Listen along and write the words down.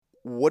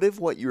What if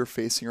what you're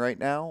facing right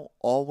now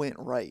all went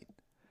right?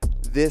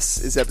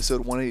 This is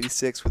episode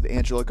 186 with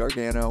Angela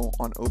Gargano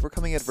on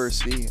overcoming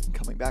adversity and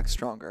coming back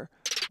stronger.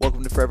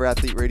 Welcome to Forever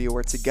Athlete Radio,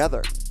 where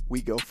together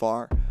we go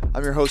far.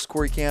 I'm your host,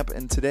 Corey Camp,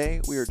 and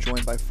today we are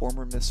joined by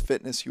former Miss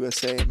Fitness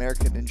USA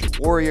American Ninja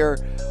Warrior,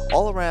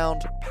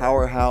 all-around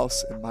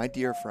powerhouse, and my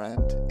dear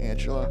friend,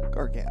 Angela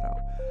Gargano.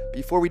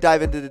 Before we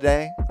dive into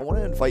today, I want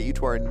to invite you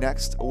to our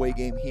next away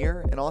game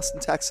here in Austin,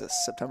 Texas,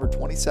 September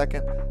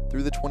 22nd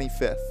through the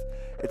 25th.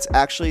 It's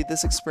actually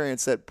this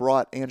experience that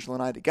brought Angela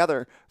and I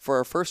together for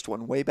our first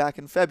one way back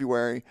in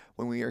February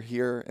when we were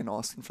here in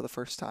Austin for the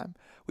first time.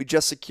 We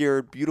just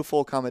secured beautiful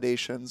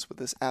accommodations with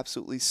this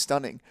absolutely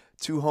stunning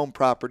two-home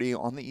property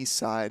on the east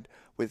side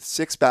with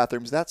 6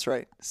 bathrooms. That's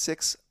right,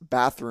 6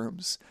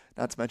 bathrooms,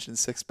 not to mention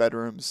 6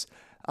 bedrooms.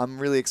 I'm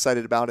really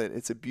excited about it.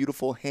 It's a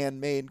beautiful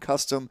handmade,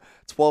 custom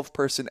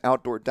 12-person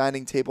outdoor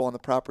dining table on the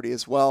property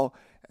as well.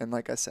 And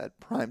like I said,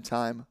 prime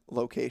time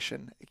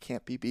location. It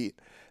can't be beat.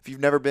 If you've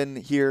never been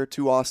here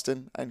to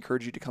Austin, I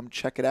encourage you to come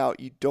check it out.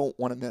 You don't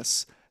want to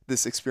miss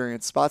this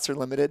experience. Spots are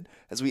limited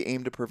as we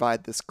aim to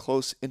provide this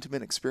close,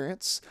 intimate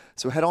experience.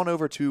 So head on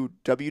over to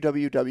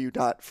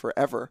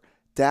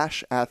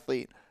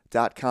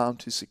www.forever-athlete.com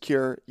to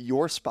secure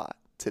your spot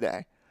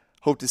today.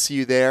 Hope to see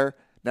you there.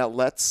 Now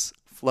let's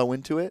flow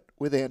into it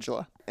with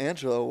Angela.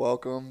 Angela,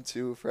 welcome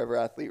to Forever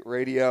Athlete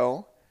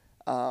Radio.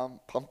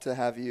 Pumped to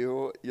have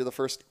you. You're the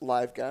first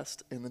live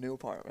guest in the new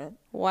apartment.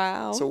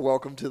 Wow. So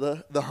welcome to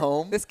the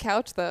home. This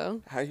couch,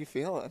 though. How are you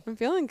feeling? I'm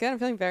feeling good. I'm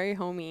feeling very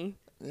homey.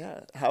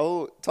 Yeah.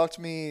 Talk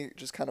to me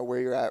just kind of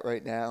where you're at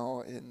right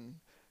now in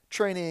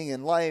training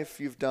and life.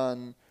 You've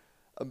done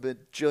a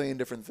bajillion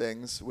different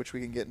things, which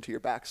we can get into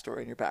your backstory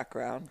and your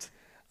background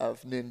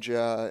of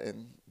ninja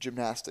and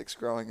gymnastics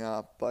growing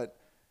up. But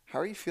how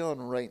are you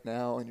feeling right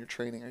now in your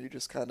training? Are you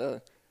just kind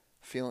of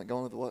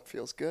going with what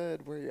feels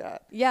good? Where are you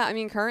at? Yeah, I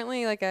mean,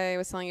 currently, like I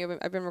was telling you,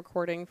 I've been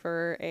recording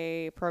for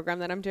a program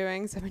that I'm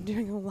doing. So I've been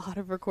doing a lot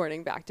of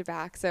recording back to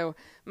back. So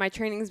my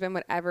training's been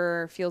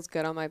whatever feels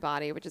good on my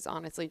body, which has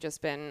honestly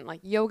just been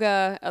like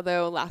yoga.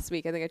 Although last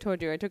week, I think I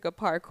told you, I took a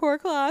parkour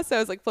class. So I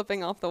was like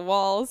flipping off the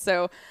walls.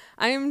 So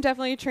I'm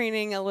definitely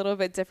training a little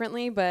bit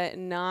differently, but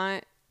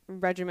not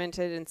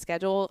regimented and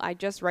scheduled. I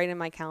just write in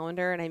my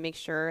calendar and I make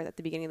sure at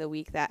the beginning of the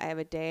week that I have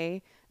a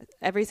day,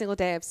 every single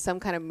day I have some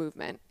kind of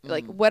movement,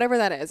 like whatever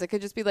that is. It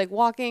could just be like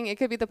walking. It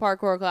could be the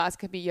parkour class, it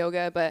could be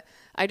yoga, but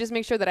I just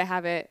make sure that I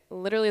have it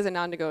literally as a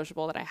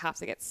non-negotiable that I have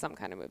to get some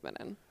kind of movement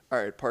in.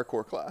 All right.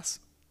 Parkour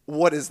class.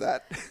 What is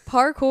that?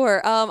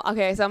 Parkour.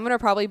 Okay, so I'm gonna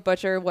probably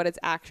butcher what it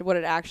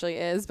actually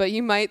is, but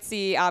you might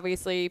see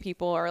obviously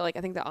people are like,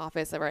 I think The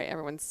Office, right?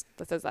 Everyone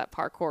says that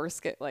parkour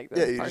skit like this.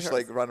 Yeah, you just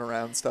like run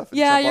around stuff. And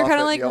yeah, jump you're kind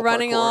of like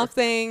running off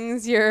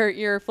things.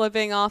 You're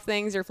flipping off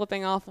things. You're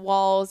flipping off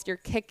walls. You're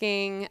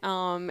kicking.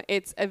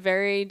 It's a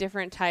very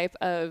different type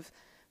of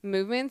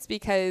movements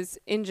because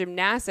in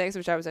gymnastics,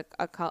 which I was a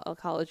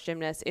college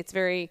gymnast, it's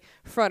very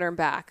front or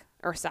back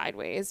or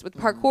sideways. With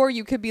parkour,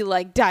 you could be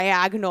like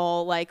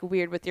diagonal, like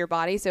weird with your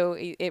body. So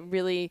it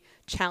really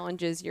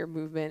challenges your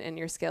movement and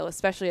your skill,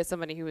 especially as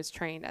somebody who was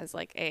trained as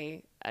like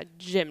a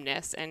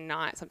gymnast and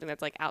not something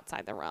that's like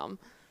outside the realm.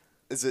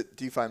 Do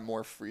you find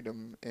more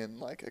freedom in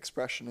like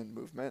expression and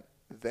movement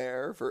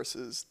there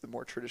versus the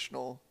more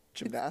traditional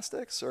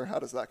gymnastics, or how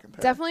does that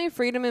compare? Definitely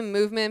freedom in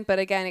movement, but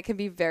again, it can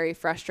be very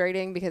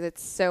frustrating because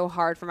it's so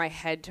hard for my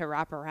head to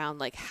wrap around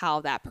like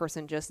how that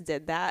person just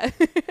did that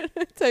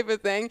type of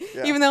thing.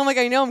 Yeah. Even though I'm like,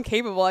 I know I'm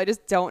capable, I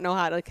just don't know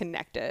how to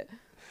connect it.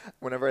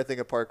 Whenever I think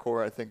of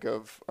parkour, I think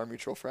of our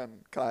mutual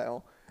friend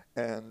Kyle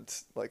and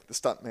like the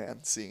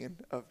stuntman scene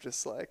of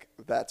just like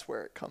that's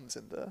where it comes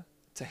into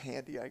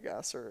handy, I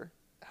guess, or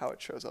how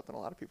it shows up in a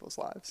lot of people's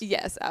lives.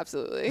 Yes,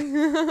 absolutely.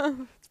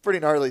 It's pretty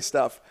gnarly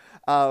stuff.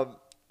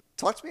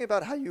 Talk to me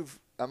about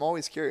I'm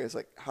always curious,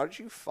 like, how did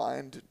you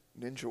find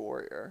Ninja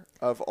Warrior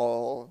of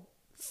all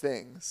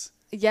things?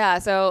 Yeah,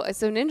 so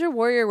Ninja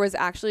Warrior was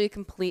actually a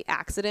complete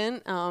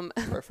accident.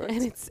 Perfect.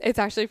 And it's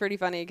actually pretty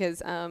funny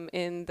because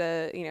in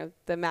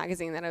the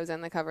magazine that I was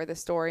in, the cover, the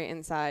story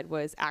inside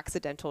was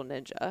Accidental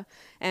Ninja.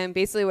 And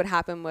basically what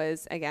happened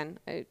was, again,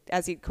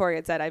 Corey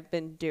had said, I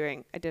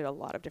did a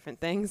lot of different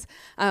things.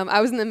 I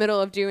was in the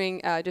middle of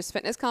doing just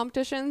fitness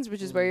competitions,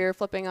 which is where you're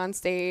flipping on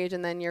stage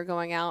and then you're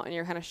going out and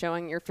you're kind of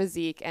showing your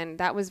physique. And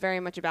that was very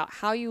much about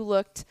how you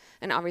looked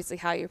and obviously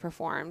how you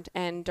performed.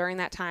 And during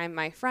that time,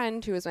 my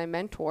friend, who was my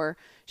mentor,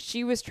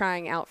 she was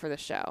trying out for the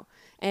show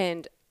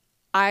and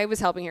I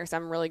was helping her because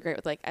I'm really great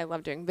with I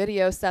love doing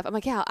video stuff. I'm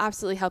like, yeah, I'll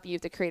absolutely help you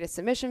to create a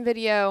submission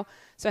video.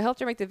 So I helped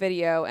her make the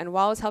video. And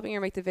while I was helping her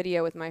make the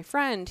video with my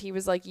friend, he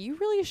was like, you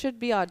really should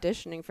be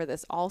auditioning for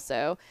this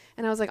also.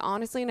 And I was like,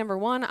 honestly, number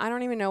one, I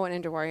don't even know what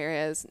Ninja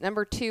Warrior is.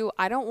 Number two,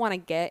 I don't want to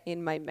get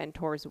in my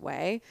mentor's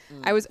way.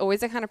 I was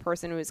always the kind of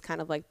person who was kind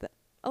of like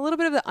a little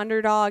bit of the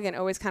underdog and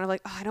always kind of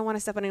like, oh, I don't want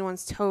to step on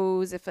anyone's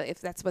toes if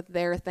that's what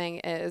their thing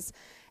is.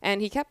 And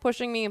he kept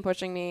pushing me.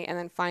 And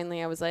then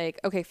finally I was like,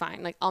 okay,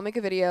 fine. Like, I'll make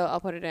a video, I'll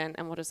put it in,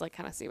 and we'll just like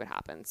kind of see what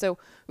happens. So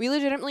we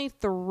legitimately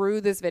threw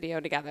this video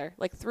together,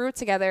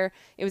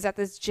 It was at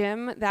this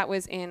gym that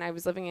was I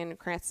was living in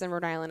Cranston,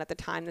 Rhode Island at the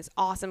time, this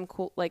awesome,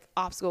 cool, like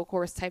obstacle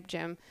course type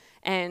gym.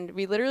 And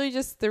we literally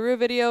just threw a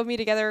video of me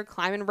together,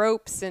 climbing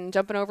ropes and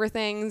jumping over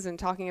things and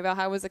talking about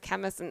how I was a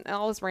chemist and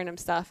all this random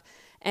stuff.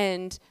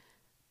 And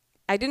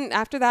I didn't,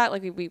 after that,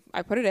 like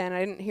I put it in,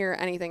 I didn't hear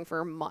anything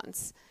for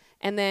months.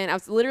 And then I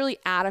was literally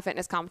at a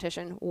fitness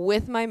competition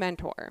with my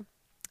mentor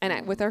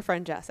and with our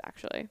friend Jess,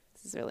 actually.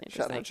 This is really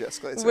interesting. Shout out Jess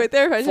Glazer. With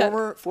their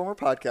friend former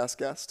podcast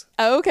guest.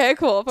 Oh, okay,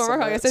 cool.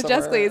 Former podcast. So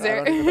Jess Glazer. I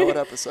don't even know what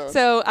episode.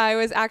 So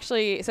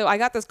I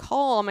got this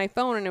call on my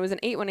phone and it was an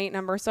 818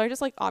 number. So I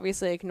just like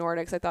obviously ignored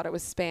it because I thought it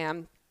was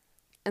spam.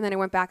 And then I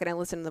went back and I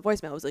listened to the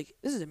voicemail. I was like,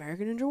 this is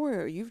American Ninja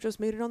Warrior. You've just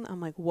made it on. I'm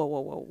like, whoa,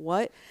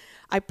 what?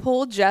 I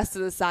pulled Jess to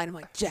the side. I'm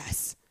like,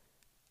 Jess,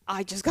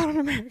 I just got on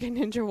American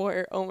Ninja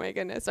Warrior. Oh my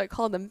goodness. So I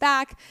called them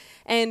back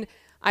and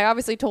I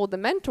obviously told the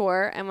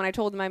mentor. And when I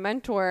told my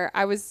mentor,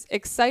 I was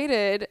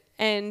excited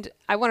and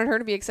I wanted her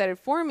to be excited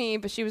for me.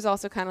 But she was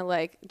also kind of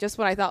like, just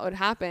what I thought would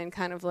happen.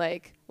 Kind of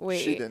like,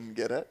 wait. She didn't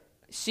get it?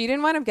 She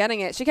didn't wind up getting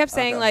it. She kept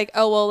saying like,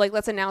 oh, well, like,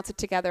 let's announce it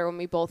together when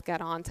we both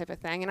get on type of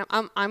thing. And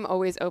I'm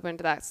always open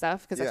to that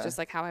stuff because that's just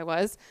like how I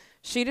was.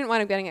 She didn't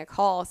wind up getting a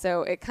call.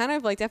 So it kind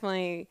of like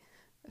definitely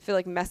I feel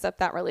like messed up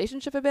that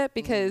relationship a bit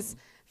because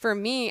for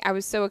me, I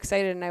was so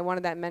excited and I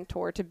wanted that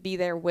mentor to be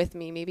there with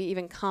me, maybe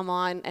even come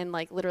on and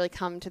like literally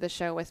come to the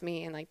show with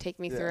me and like take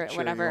me through it,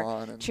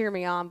 whatever, cheer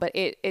me on. But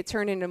it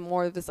turned into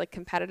more of this like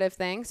competitive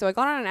thing. So I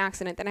got on an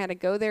accident. Then I had to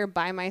go there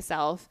by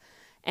myself.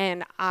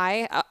 And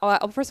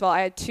first of all,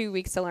 I had 2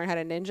 weeks to learn how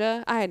to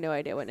ninja. I had no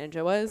idea what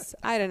ninja was.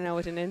 I didn't know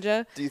what to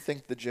ninja. Do you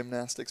think the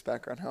gymnastics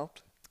background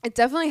helped? It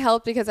definitely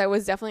helped because I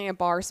was definitely a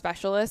bar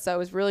specialist. So I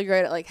was really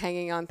great at like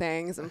hanging on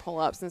things and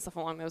pull-ups and stuff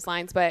along those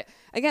lines. But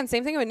again,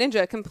 same thing with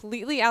ninja,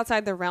 completely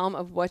outside the realm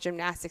of what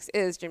gymnastics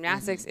is.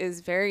 Gymnastics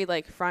is very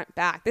like front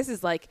back. This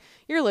is like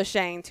you're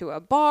lashaying to a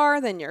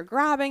bar, then you're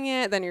grabbing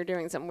it, then you're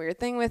doing some weird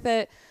thing with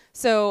it.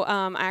 So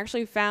I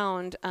actually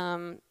found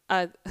a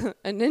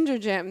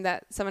ninja gym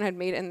that someone had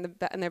made in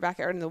their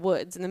backyard in the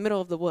woods, in the middle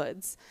of the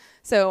woods.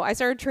 So I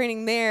started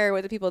training there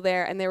with the people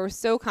there, and they were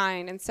so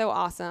kind and so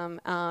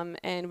awesome.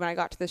 And when I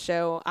got to the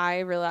show, I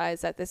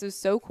realized that this was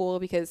so cool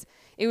because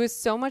it was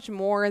so much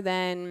more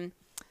than,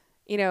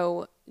 you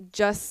know,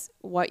 just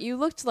what you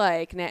looked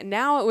like.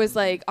 Now it was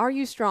like, are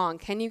you strong?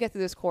 Can you get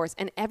through this course?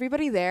 And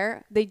everybody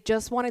there, they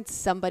just wanted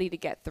somebody to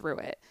get through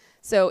it.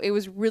 So it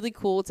was really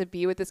cool to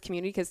be with this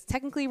community because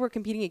technically we're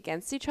competing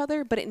against each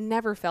other, but it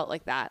never felt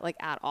like that, like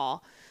at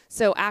all.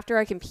 So after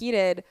I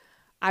competed,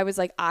 I was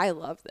like, I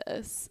love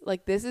this.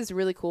 Like, this is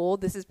really cool.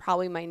 This is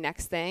probably my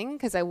next thing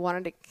because I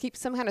wanted to keep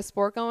some kind of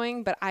sport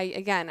going. But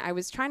I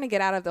was trying to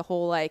get out of the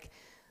whole, like,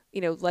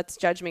 you know, let's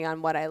judge me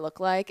on what I look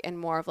like and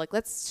more of like,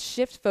 let's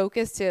shift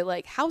focus to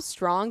like, how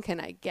strong can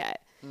I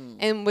get?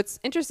 And what's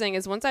interesting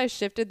is once I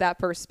shifted that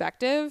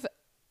perspective,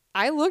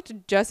 I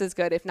looked just as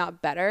good, if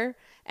not better.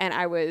 And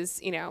I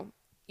was, you know,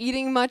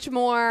 eating much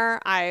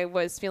more. I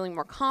was feeling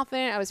more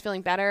confident. I was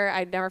feeling better.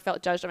 I never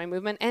felt judged on my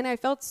movement. And I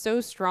felt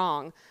so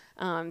strong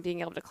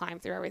being able to climb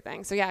through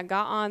everything. So, yeah, I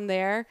got on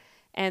there.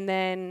 And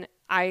then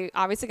I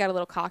obviously got a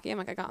little cocky. I'm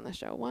like, I got on the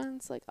show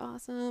once. Like,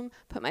 awesome.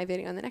 Put my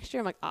video on the next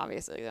year. I'm like,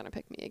 obviously, they're going to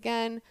pick me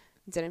again.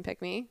 Didn't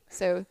pick me.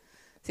 So,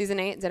 season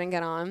 8 didn't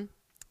get on.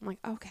 I'm like,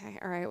 okay,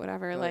 all right,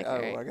 whatever. Like, all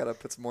right. I got to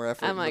put some more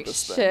effort into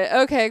this thing. I'm like,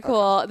 shit. Okay,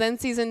 cool. Okay. Then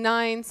season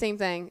 9, same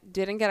thing.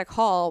 Didn't get a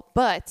call,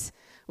 but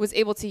was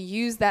able to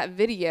use that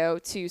video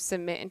to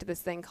submit into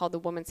this thing called the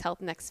Women's Health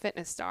Next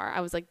Fitness Star.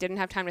 I was like, didn't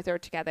have time to throw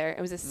it together. It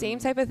was the same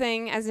type of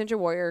thing as Ninja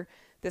Warrior.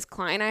 This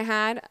client I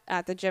had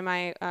at the gym,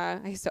 I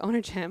used to own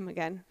a gym,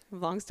 again,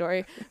 long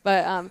story,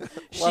 but a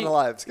lot of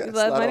lives, guys.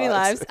 Many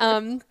lives.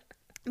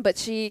 But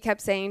she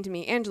kept saying to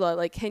me, Angela,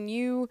 like,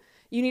 you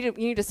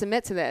need to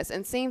submit to this.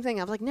 And same thing,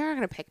 I was like, they're not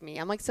gonna pick me.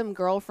 I'm like some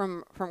girl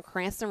from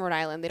Cranston, Rhode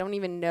Island. They don't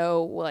even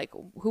know like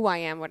who I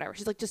am, whatever.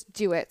 She's like, just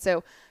do it.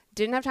 So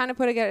didn't have time to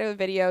put together a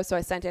video, so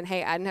I sent in,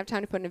 hey, I didn't have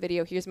time to put in a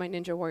video. Here's my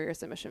Ninja Warrior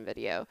submission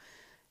video.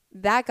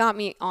 That got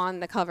me on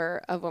the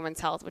cover of Women's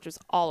Health, which was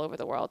all over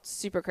the world.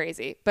 Super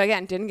crazy. But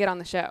again, didn't get on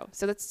the show.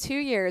 So that's 2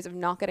 years of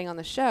not getting on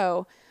the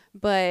show.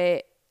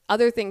 But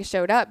other things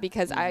showed up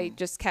because I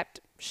just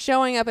kept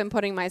showing up and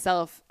putting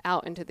myself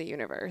out into the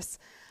universe.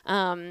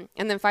 And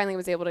then finally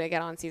was able to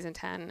get on season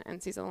 10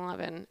 and season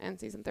 11 and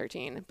season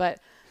 13.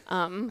 But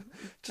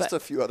just a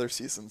few other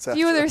seasons.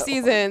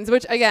 Seasons,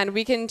 which again,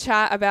 we can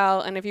chat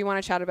about. And if you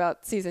want to chat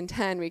about season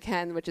 10, we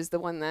can, which is the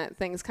one that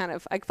things kind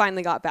of, I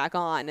finally got back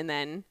on and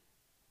then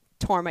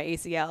tore my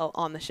ACL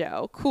on the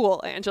show.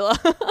 Cool, Angela.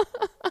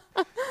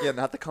 Yeah,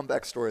 not the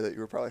comeback story that you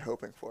were probably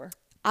hoping for.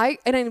 And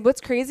then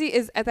what's crazy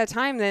is at that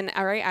time then,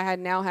 all right, I had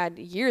now had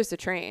years to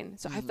train.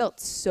 So I felt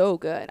so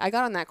good. I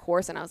got on that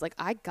course and I was like,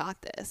 I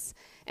got this.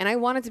 And I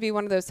wanted to be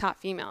one of those top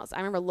females. I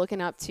remember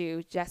looking up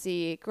to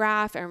Jessie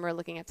Graff. I remember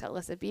looking up to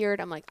Alyssa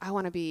Beard. I'm like, I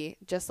want to be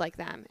just like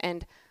them.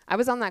 And I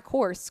was on that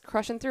course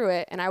crushing through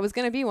it, and I was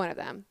going to be one of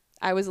them.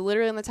 I was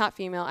literally in the top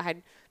female. I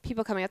had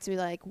people coming up to me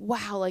like,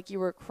 wow, like you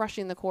were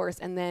crushing the course.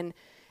 And then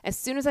as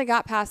soon as I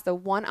got past the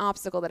one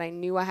obstacle that I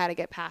knew I had to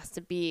get past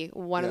to be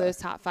one of those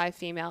top 5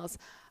 females,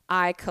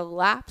 I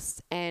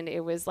collapsed. And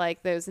it was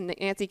like those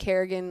Nancy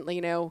Kerrigan,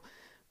 you know,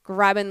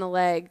 grabbing the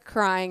leg,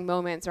 crying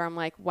moments where I'm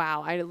like,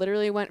 wow, I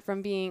literally went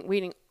from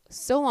waiting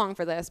so long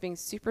for this, being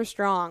super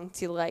strong,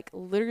 to like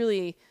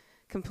literally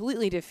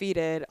completely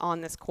defeated on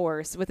this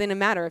course within a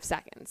matter of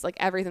seconds. Like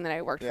everything that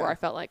I worked for, I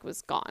felt like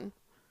was gone.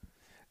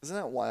 Isn't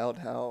that wild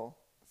how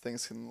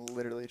things can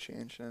literally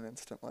change in an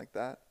instant like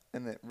that?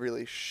 And it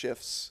really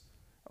shifts,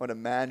 I would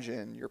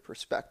imagine, your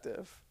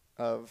perspective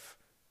of,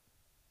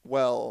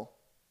 well,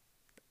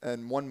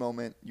 in one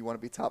moment you want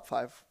to be top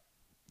 5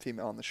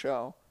 female on the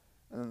show,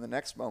 and then the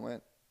next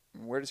moment,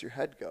 where does your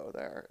head go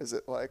there? Is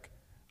it like,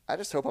 I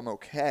just hope I'm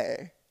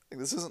okay? Like,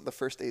 this isn't the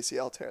first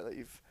ACL tear that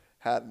you've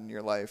had in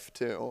your life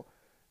too.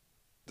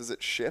 Does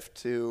it shift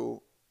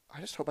to, I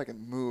just hope I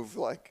can move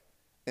like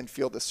and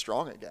feel this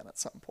strong again at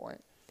some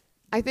point?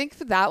 I think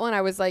for that one,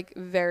 I was like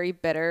very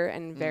bitter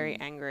and very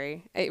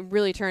angry. It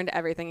really turned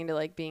everything into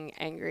like being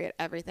angry at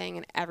everything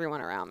and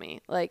everyone around me.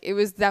 Like it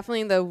was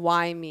definitely the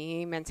why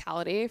me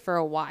mentality for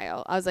a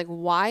while. I was like,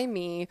 why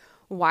me?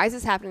 Why is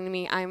this happening to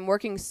me? I'm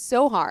working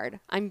so hard.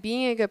 I'm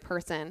being a good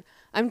person.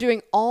 I'm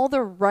doing all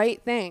the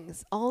right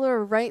things.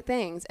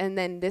 And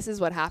then this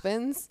is what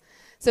happens.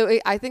 So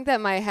I think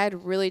that my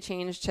head really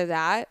changed to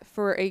that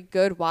for a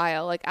good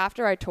while. Like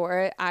after I tore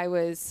it, I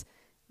was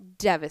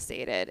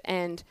devastated.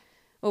 And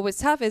what was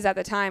tough is at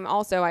the time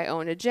also I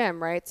owned a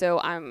gym, right? So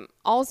I'm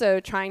also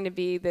trying to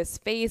be this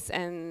face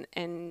and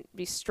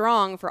be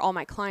strong for all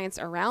my clients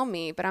around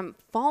me, but I'm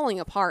falling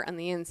apart on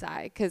the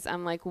inside because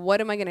I'm like, what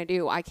am I going to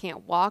do? I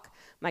can't walk.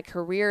 My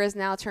career is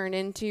now turned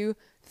into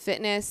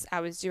fitness.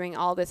 I was doing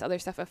all this other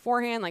stuff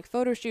beforehand, like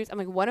photo shoots. I'm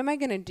like, what am I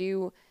going to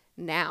do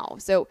now?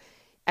 So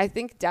I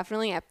think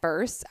definitely at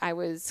first I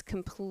was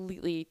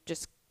completely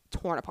just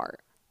torn apart.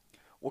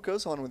 What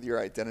goes on with your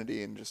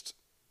identity and just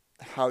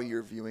how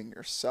you're viewing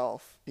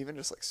yourself, even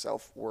just like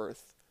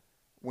self-worth,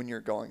 when you're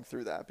going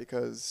through that?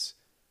 Because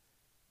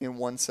in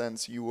one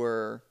sense you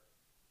were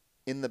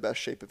in the best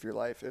shape of your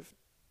life, if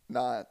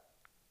not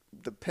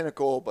the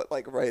pinnacle, but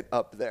like right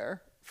up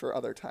there for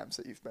other times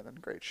that you've been in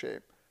great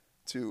shape,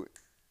 to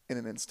in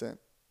an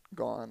instant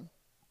gone.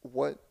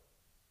 What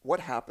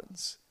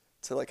happens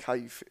to like how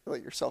you feel,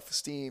 like your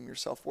self-esteem, your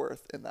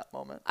self-worth in that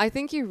moment? I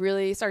think you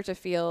really start to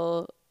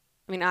feel,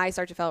 I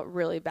start to feel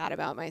really bad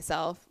about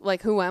myself.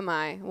 Like, who am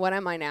I? What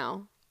am I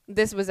now?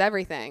 This was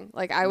everything.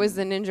 Like, I was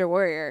the ninja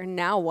warrior.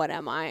 Now what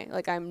am I?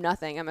 Like, I'm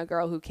nothing. I'm a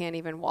girl who can't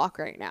even walk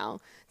right now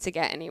to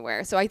get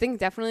anywhere. So I think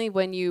definitely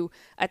when you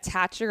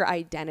attach your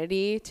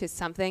identity to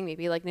something,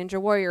 maybe like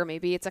ninja warrior,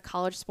 maybe it's a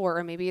college sport,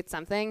 or maybe it's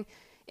something,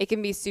 it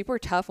can be super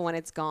tough when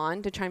it's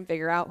gone to try and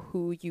figure out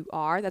who you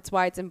are. That's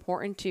why it's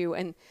important to,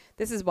 and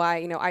this is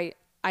why,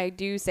 I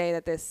do say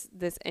that this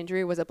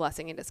injury was a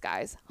blessing in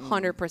disguise,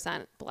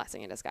 100%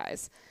 blessing in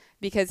disguise,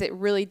 because it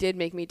really did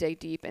make me dig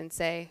deep and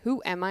say,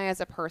 who am I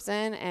as a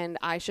person? And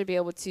I should be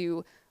able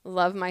to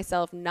love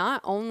myself,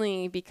 not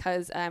only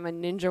because I'm a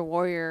ninja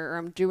warrior or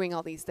I'm doing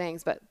all these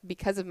things, but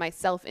because of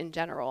myself in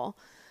general.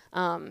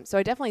 So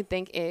I definitely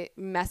think it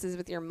messes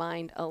with your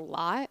mind a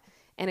lot,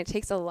 and it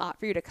takes a lot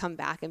for you to come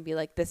back and be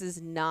like, this is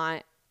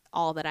not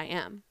all that I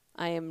am.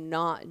 I am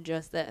not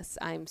just this.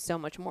 I'm so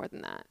much more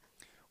than that.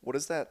 What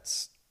does that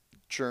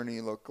journey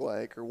look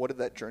like, or what did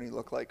that journey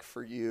look like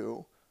for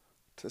you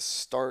to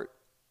start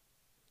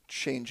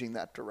changing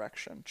that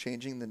direction,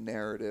 changing the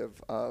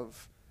narrative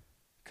of,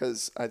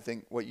 because I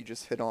think what you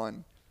just hit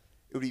on,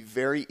 it would be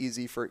very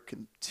easy for it to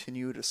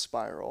continue to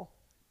spiral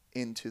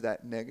into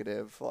that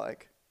negative,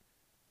 like,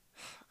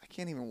 I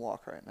can't even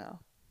walk right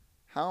now.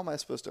 How am I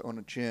supposed to own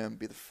a gym,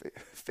 be the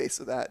face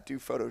of that, do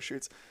photo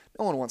shoots?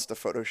 No one wants to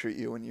photo shoot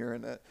you when you're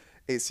in an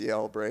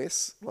ACL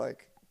brace.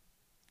 Like,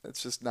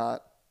 it's just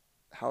not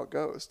how it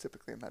goes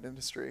typically in that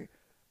industry.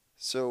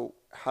 So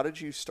how did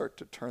you start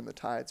to turn the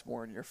tides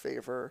more in your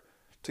favor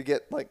to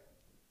get, like,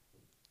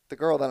 the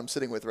girl that I'm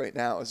sitting with right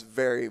now is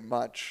very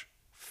much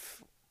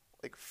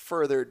like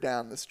further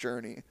down this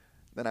journey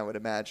than I would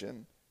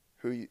imagine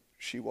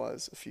she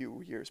was a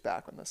few years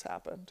back when this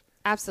happened.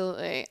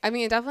 Absolutely. I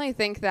definitely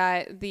think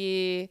that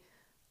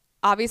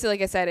obviously,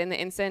 like I said, in the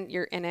instant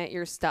you're in it,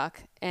 you're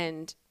stuck.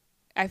 And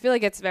I feel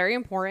like it's very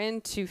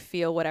important to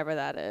feel whatever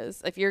that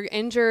is. If you're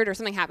injured or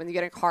something happens, you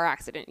get in a car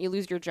accident, you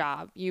lose your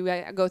job, you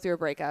go through a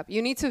breakup, you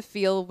need to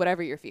feel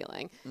whatever you're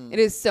feeling. It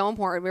is so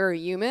important. We're a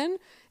human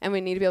and we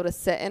need to be able to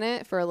sit in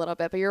it for a little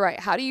bit. But you're right.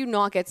 How do you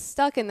not get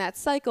stuck in that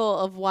cycle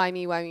of why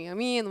me, why me, why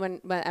me? And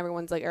when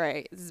everyone's like, all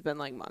right, this has been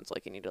like months,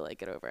 like you need to like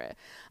get over it.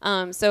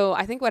 So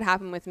I think what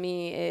happened with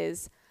me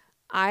is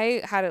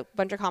I had a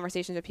bunch of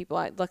conversations with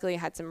people. Luckily, I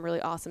had some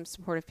really awesome,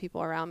 supportive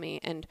people around me.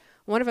 And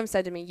one of them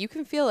said to me, you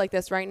can feel like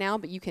this right now,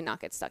 but you cannot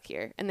get stuck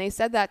here. And they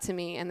said that to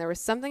me. And there was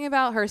something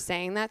about her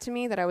saying that to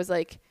me that I was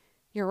like,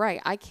 you're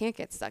right. I can't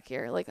get stuck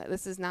here. Like,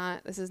 this is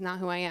not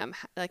who I am.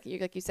 Like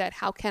you said,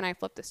 how can I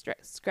flip the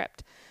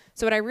script?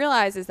 So what I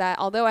realized is that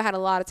although I had a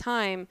lot of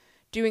time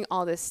doing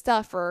all this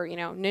stuff for,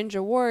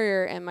 Ninja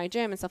Warrior and my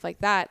gym and stuff like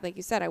that, like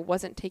you said, I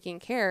wasn't taking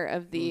care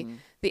of the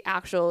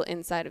actual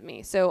inside of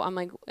me. So I'm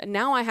like,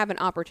 now I have an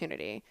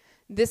opportunity.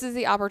 This is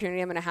the opportunity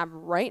I'm going to have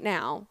right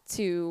now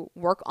to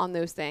work on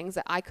those things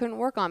that I couldn't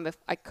work on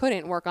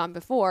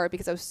before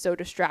because I was so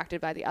distracted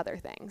by the other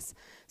things.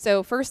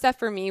 So first step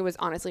for me was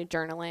honestly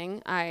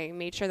journaling. I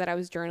made sure that I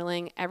was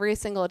journaling every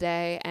single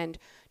day and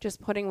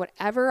just putting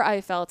whatever I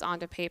felt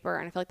onto paper.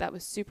 And I feel like that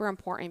was super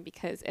important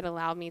because it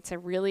allowed me to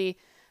really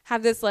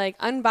have this like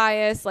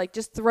unbiased, like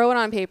just throw it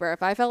on paper.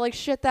 If I felt like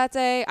shit that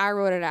day, I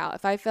wrote it out.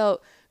 If I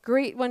felt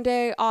great one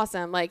day,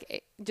 awesome.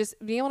 Like just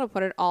being able to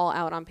put it all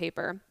out on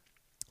paper.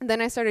 Then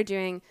I started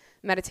doing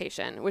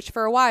meditation, which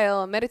for a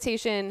while,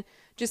 meditation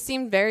just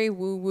seemed very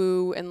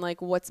woo-woo and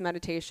like, what's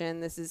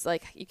meditation? This is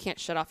like, you can't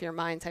shut off your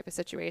mind type of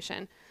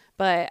situation.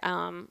 But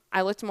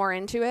I looked more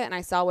into it and I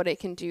saw what it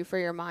can do for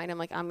your mind. I'm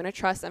like, I'm going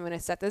to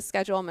set this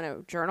schedule. I'm going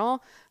to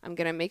journal. I'm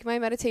going to make my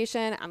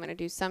meditation. I'm going to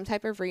do some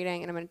type of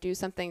reading and I'm going to do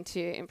something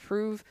to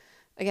improve,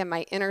 again,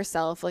 my inner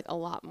self like a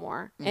lot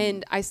more.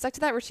 And I stuck to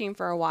that routine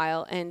for a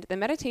while. And the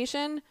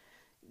meditation,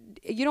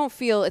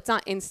 it's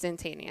not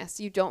instantaneous.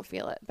 You don't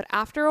feel it. But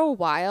after a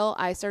while,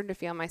 I started to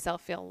feel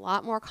myself feel a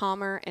lot more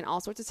calmer in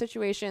all sorts of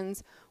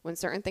situations when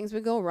certain things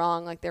would go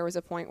wrong. Like there was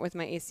a point with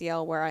my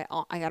ACL where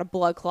I got a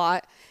blood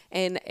clot.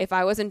 And if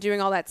I wasn't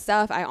doing all that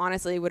stuff, I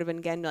honestly would have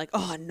been getting like,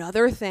 oh,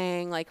 another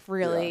thing, like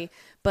really. Yeah.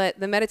 But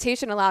the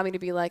meditation allowed me to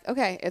be like,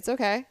 okay, it's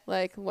okay.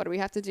 Like, what do we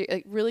have to do?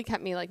 It really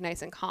kept me like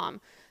nice and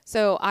calm.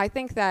 So I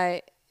think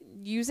that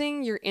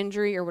using your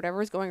injury or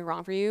whatever is going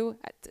wrong for you,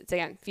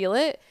 again, feel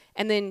it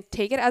and then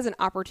take it as an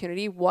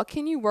opportunity. What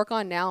can you work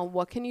on now?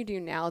 What can you do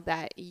now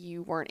that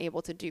you weren't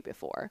able to do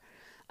before?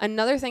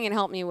 Another thing it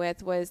helped me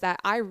with was that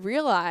I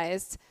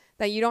realized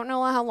that you don't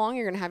know how long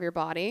you're going to have your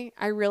body.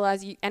 I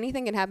realized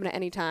anything can happen at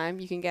any time.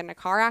 You can get in a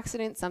car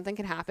accident, something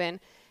can happen.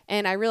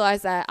 And I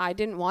realized that I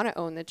didn't want to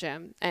own the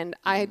gym. And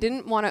I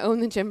didn't want to own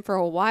the gym for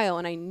a while.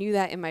 And I knew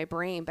that in my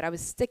brain, but I was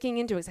sticking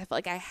into it because I felt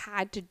like I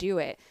had to do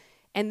it.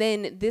 And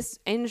then this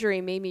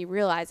injury made me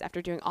realize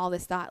after doing all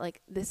this thought, like,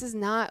 this is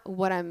not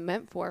what I'm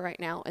meant for right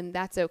now. And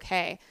that's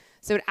okay.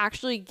 So it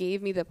actually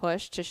gave me the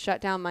push to shut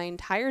down my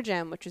entire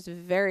gym, which was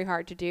very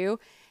hard to do,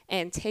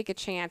 and take a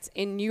chance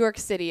in New York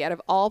City out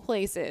of all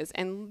places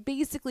and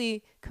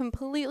basically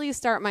completely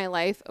start my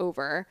life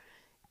over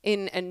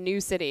in a new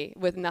city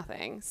with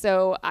nothing.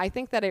 So I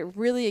think that it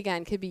really,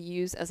 again, could be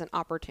used as an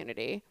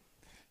opportunity.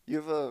 You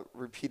have a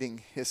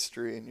repeating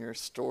history in your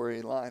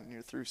storyline, in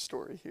your through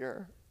story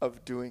here,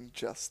 of doing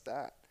just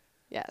that.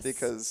 Yes.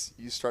 Because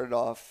you started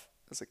off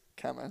as a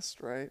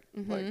chemist, right?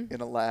 Mm-hmm. Like in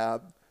a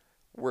lab,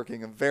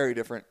 working a very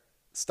different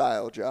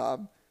style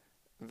job.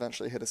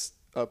 Eventually hit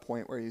a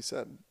point where you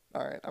said,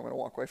 all right, I'm going to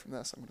walk away from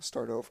this. I'm going to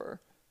start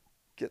over,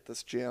 get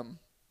this gym.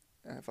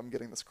 And if I'm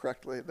getting this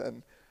correctly,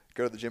 then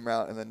go to the gym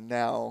route. And then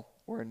now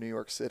we're in New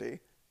York City,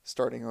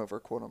 starting over,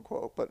 quote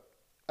unquote. But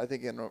I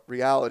think in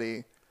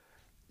reality,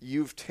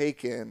 you've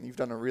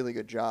done a really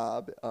good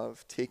job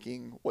of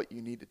taking what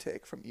you need to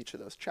take from each of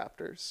those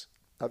chapters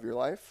of your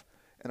life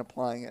and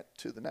applying it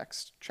to the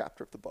next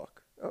chapter of the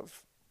book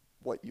of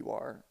what you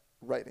are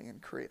writing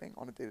and creating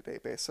on a day-to-day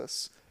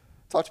basis.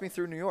 Talk to me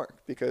through New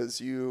York,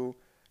 because you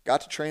got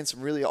to train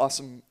some really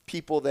awesome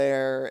people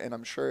there, and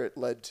I'm sure it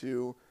led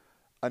to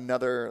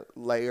another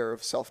layer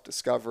of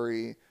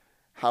self-discovery.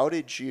 How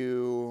did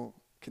you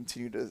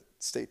continue to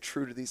stay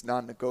true to these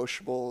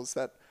non-negotiables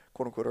that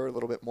quote unquote are a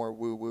little bit more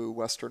woo-woo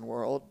Western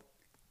world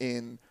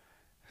in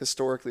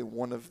historically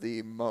one of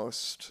the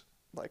most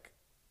like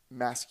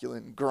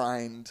masculine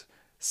grind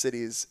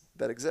cities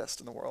that exist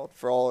in the world?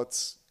 For all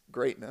its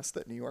greatness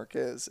that New York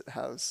is,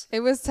 it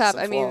was tough.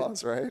 Some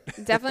flaws, right?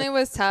 Definitely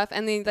was tough.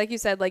 And then, like you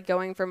said, like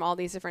going from all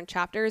these different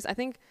chapters, I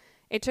think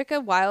it took a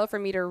while for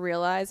me to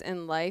realize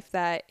in life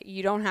that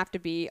you don't have to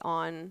be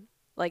on,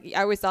 like,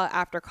 I always thought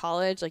after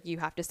college, like, you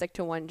have to stick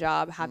to one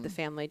job, have the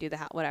family, do the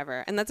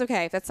whatever. And that's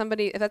okay. If that's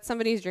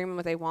somebody's dream and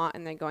what they want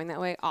and they're going that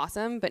way,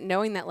 awesome. But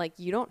knowing that, like,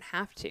 you don't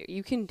have to.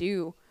 You can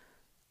do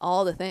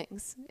all the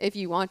things if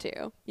you want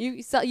to.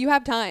 You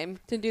have time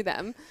to do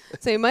them.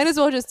 So you might as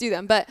well just do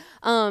them. But,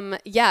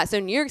 so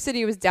New York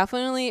City was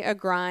definitely a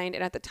grind.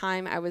 And at the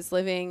time I was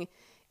living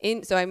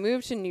so I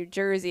moved to New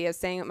Jersey. I was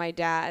staying at my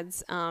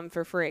dad's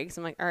for free. Because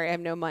I'm like, all right, I have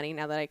no money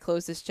now that I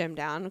closed this gym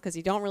down, because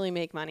you don't really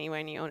make money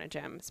when you own a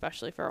gym,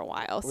 especially for a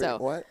while. Wait, so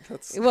what?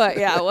 What?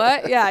 Yeah,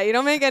 what? Yeah, you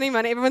don't make any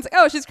money. Everyone's like,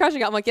 oh, she's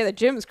crushing it. I'm like, yeah, the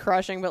gym's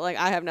crushing, but like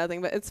I have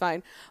nothing, but it's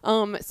fine. I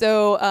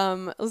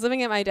was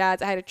living at my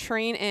dad's. I had to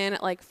train in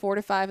at like 4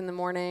 to 5 in the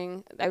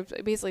morning. I was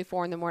basically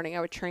 4 in the morning. I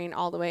would train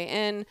all the way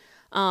in.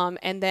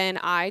 And then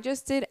I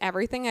just did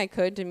everything I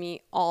could to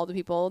meet all the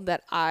people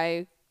that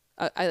I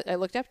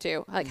looked up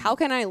to. Like, how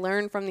can I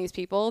learn from these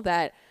people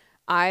that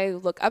I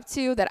look up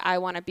to, that I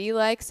want to be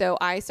like? So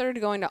I started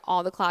going to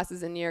all the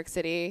classes in New York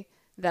City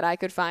that I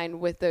could find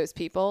with those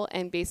people,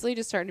 and basically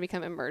just started to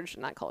become immersed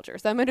in that culture.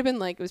 So that might have been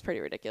like, it was pretty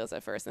ridiculous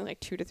at first, and like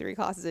 2 to 3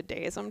 classes a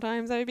day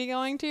sometimes I would be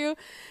going to.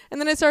 And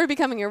then I started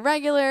becoming a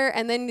regular,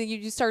 and then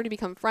you just start to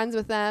become friends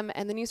with them,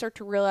 and then you start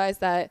to realize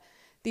that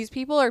these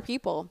people are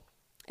people.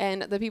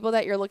 And the people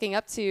that you're looking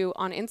up to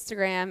on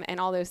Instagram and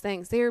all those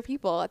things, they are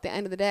people at the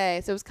end of the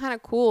day. So it was kind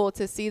of cool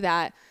to see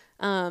that.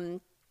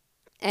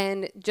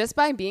 And just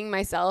by being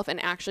myself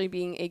and actually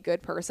being a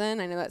good person,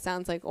 I know that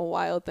sounds like a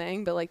wild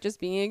thing, but like just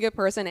being a good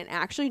person and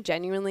actually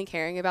genuinely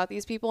caring about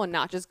these people and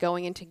not just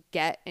going in to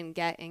get and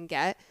get and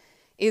get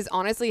is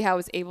honestly how I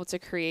was able to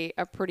create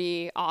a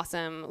pretty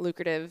awesome,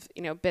 lucrative,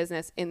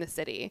 business in the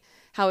city.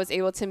 How I was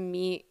able to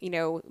meet,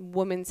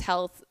 women's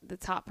health, the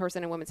top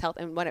person in women's health,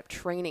 and wound up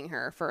training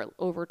her for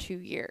over 2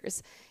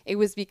 years. It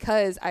was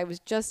because I was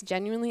just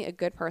genuinely a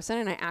good person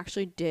and I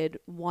actually did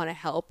want to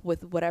help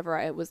with whatever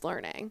I was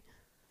learning.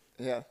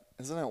 Yeah.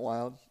 Isn't that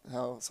wild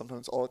how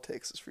sometimes all it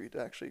takes is for you to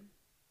actually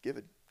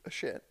give a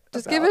shit.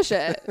 Just give a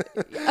shit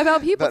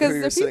about people because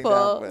they're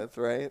people. Down with,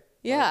 right?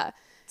 Yeah.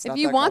 Like, if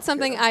you want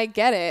something, I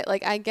get it.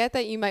 Like, I get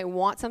that you might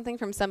want something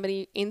from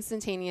somebody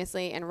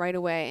instantaneously and right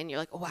away, and you're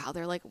like, oh, wow,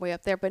 they're like way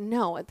up there. But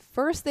no, at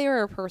first they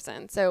are a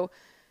person. So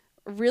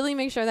really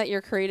make sure that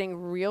you're creating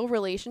real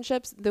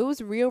relationships.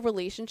 Those real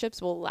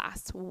relationships will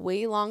last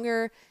way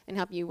longer and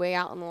help you way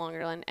out in the longer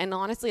run. And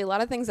honestly, a lot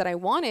of things that I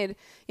wanted,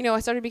 I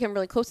started to become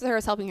really close with her. I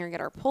was helping her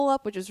get our pull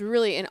up, which was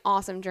really an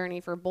awesome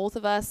journey for both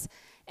of us.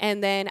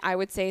 And then I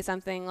would say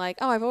something like,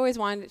 oh, I've always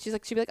wanted, she'd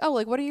be like, oh,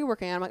 like, what are you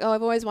working on? I'm like, oh,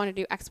 I've always wanted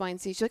to do X, Y,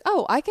 and Z. She's like,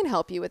 oh, I can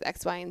help you with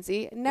X, Y, and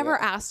Z. Never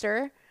asked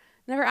her.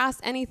 Never asked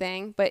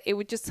anything, but it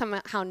would just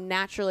somehow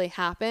naturally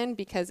happen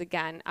because,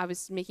 again, I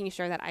was making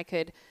sure that I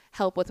could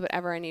help with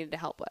whatever I needed to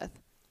help with.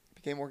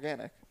 Became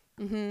organic.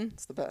 Mm-hmm.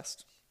 It's the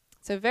best.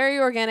 So very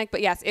organic,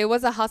 but yes, it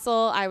was a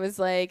hustle. I was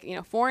like,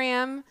 4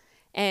 a.m.,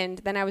 and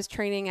then I was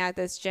training at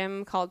this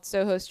gym called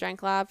Soho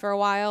Strength Lab for a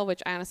while,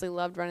 which I honestly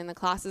loved running the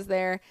classes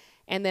there.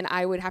 And then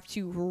I would have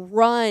to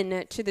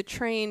run to the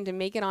train to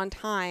make it on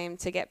time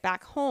to get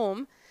back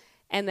home.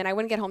 And then I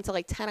wouldn't get home till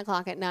like 10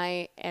 o'clock at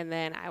night, and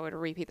then I would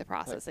repeat the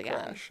process again.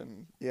 Crash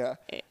and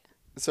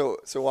So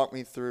walk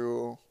me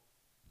through.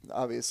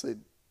 Obviously,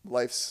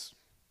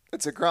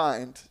 it's a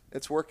grind.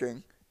 It's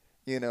working,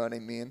 you know what I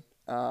mean.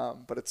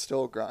 But it's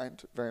still a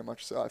grind, very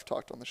much so. I've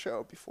talked on the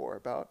show before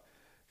about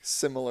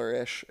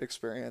similar-ish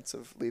experience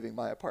of leaving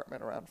my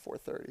apartment around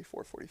 4:30,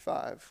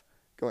 4:45,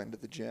 going to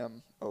the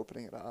gym,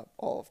 opening it up,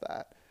 all of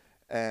that,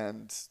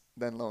 and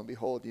then lo and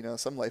behold,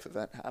 some life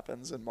event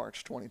happens in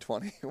March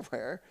 2020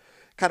 where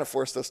kind of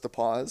forced us to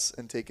pause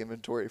and take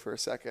inventory for a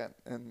second.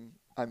 And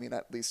I mean,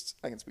 at least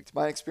I can speak to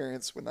my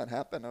experience when that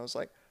happened. I was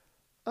like,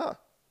 oh,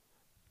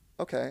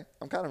 okay.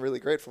 I'm kind of really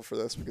grateful for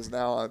this because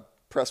now I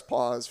press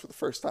pause for the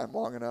first time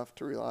long enough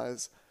to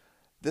realize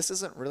this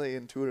isn't really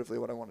intuitively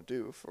what I want to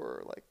do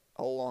for like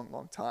a long,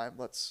 long time.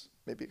 Let's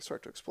maybe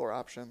start to explore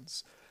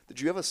options.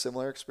 Did you have a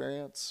similar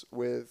experience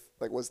with,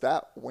 like, was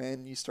that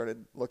when you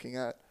started looking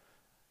at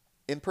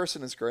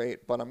in-person is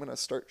great, but I'm going to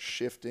start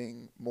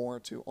shifting more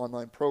to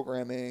online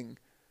programming?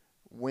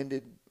 When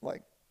did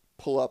like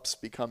pull-ups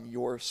become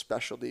your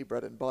specialty,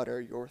 bread and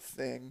butter, your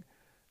thing?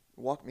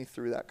 Walk me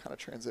through that kind of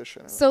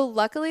transition. So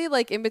luckily,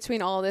 like in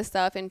between all of this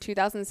stuff in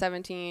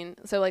 2017,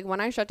 so like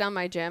when I shut down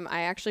my gym,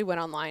 I actually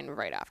went online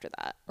right after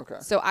that. Okay.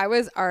 So I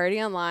was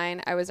already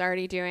online. I was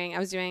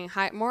doing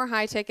more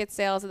high ticket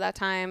sales at that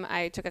time.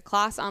 I took a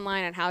class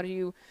online on how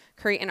to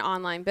create an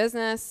online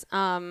business.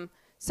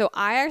 So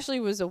I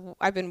actually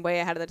I've been way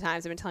ahead of the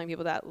times. I've been telling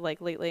people that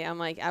like lately. I'm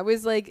like, I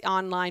was like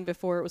online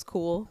before it was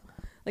cool.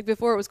 Like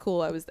before it was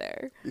cool, I was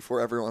there. Before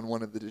everyone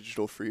wanted the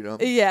digital freedom.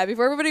 Yeah,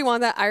 before everybody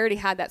wanted that, I already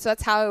had that. So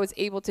that's how I was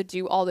able to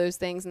do all those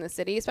things in the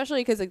city,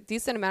 especially because a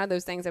decent amount of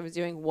those things I was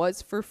doing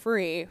was for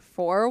free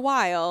for a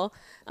while.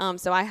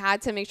 So I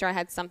had to make sure I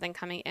had something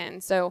coming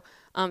in. So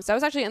I was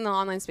actually in the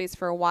online space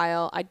for a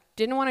while. I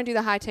didn't want to do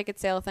the high ticket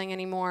sale thing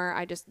anymore.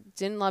 I just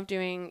didn't love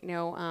doing,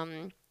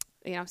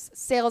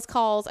 sales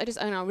calls. I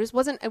don't know.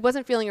 It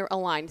wasn't feeling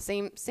aligned.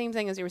 Same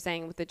thing as you were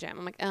saying with the gym.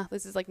 I'm like,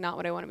 this is like not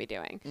what I want to be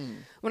doing.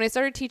 When I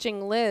started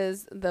teaching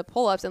Liz the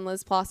pull-ups, and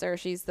Liz Plosser,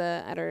 she's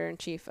the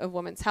editor-in-chief of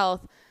Women's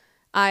Health,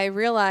 I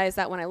realized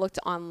that when I looked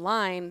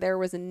online, there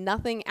was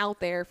nothing out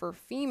there for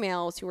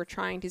females who were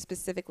trying to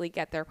specifically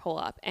get their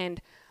pull-up.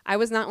 And I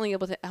was not only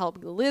able to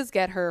help Liz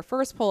get her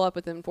first pull-up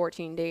within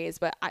 14 days,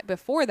 but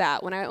before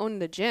that, when I owned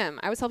the gym,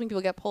 I was helping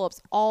people get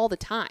pull-ups all the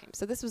time.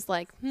 So this was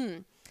like,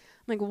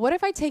 I'm like, what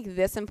if I take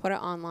this and put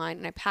it online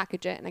and I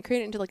package it and I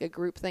create it into like a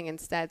group thing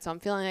instead? So I'm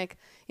feeling like,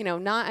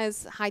 not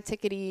as high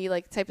tickety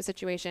like type of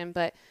situation,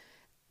 but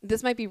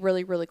this might be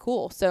really, really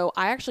cool. So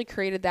I actually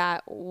created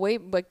that way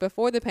like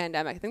before the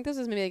pandemic. I think this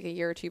was maybe like a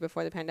year or two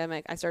before the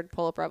pandemic. I started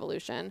Pull Up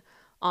Revolution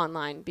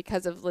online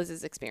because of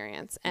Liz's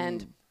experience.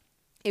 And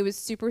it was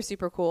super,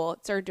 super cool.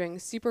 It started doing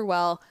super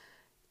well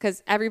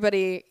because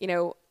everybody,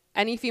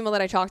 any female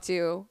that I talked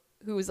to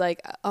who was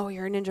like, oh,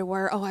 you're a ninja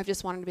warrior. Oh, I've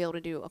just wanted to be able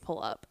to do a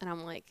pull-up. And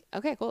I'm like,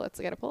 okay, cool. Let's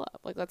get a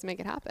pull-up. Like, let's make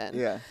it happen.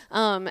 Yeah.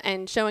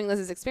 And showing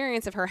Liz's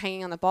experience of her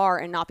hanging on the bar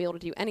and not be able to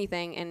do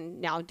anything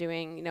and now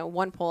doing, you know,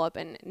 one pull-up,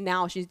 and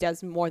now she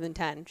does more than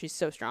 10. She's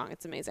so strong.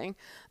 It's amazing.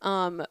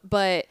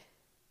 But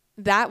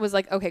that was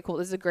like, okay, cool.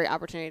 This is a great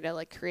opportunity to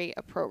like create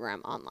a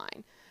program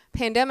online.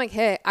 Pandemic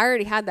hit. I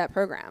already had that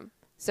program.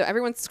 So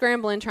everyone's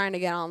scrambling trying to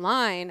get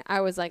online.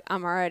 I was like,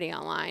 I'm already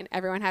online.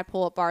 Everyone had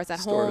pull-up bars at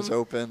home. Stores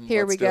open.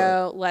 Here we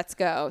go. Let's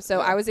go. So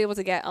I was able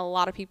to get a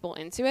lot of people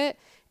into it.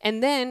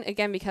 And then,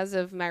 again, because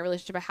of my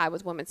relationship I had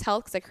with Women's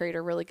Health, because I created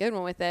a really good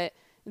one with it,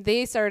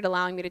 they started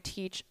allowing me to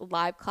teach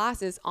live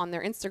classes on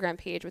their Instagram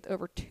page with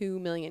over 2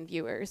 million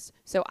viewers.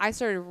 So I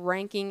started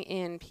ranking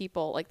in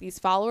people, like these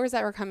followers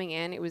that were coming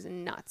in. It was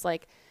nuts.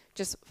 Like,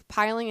 just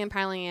piling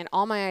in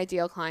all my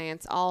ideal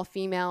clients, all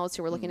females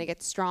who were looking to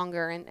get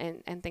stronger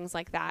and things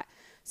like that.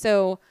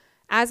 So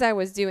as I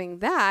was doing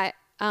that,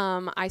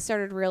 I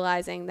started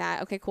realizing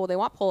that, okay, cool, they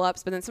want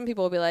pull-ups, but then some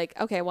people will be like,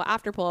 okay, well,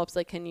 after pull-ups,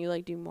 like, can you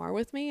like do more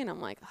with me? And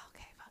I'm like, oh,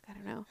 okay, fuck, I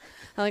don't know.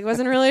 I like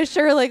wasn't really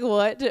sure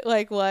what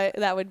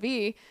that would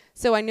be.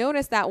 So I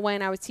noticed that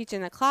when I was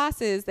teaching the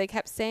classes, they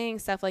kept saying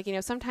stuff like, you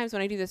know, sometimes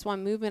when I do this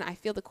one movement, I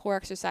feel the core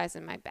exercise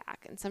in my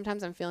back, and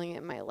sometimes I'm feeling it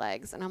in my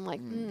legs. And I'm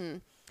like,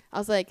 I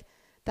was like,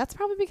 that's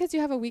probably because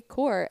you have a weak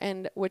core,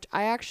 and which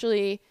I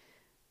actually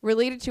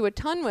related to a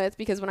ton with,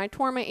 because when I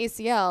tore my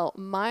ACL,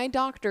 my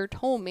doctor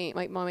told me,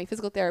 my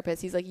physical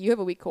therapist, he's like, you have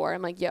a weak core.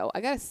 I'm like, yo,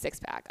 I got a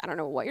 6-pack. I don't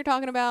know what you're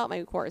talking about.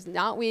 My core is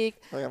not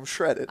weak. Like, I'm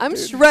shredded. I'm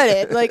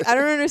shredded. Like, I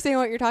don't understand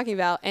what you're talking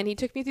about. And he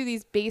took me through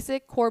these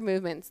basic core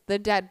movements, the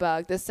dead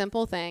bug, the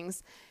simple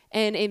things.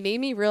 And it made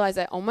me realize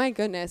that, oh my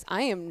goodness,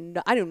 I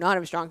do not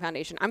have a strong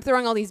foundation. I'm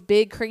throwing all these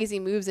big,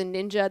 crazy moves in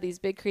ninja, these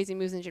big, crazy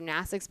moves in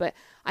gymnastics, but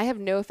I have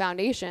no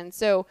foundation.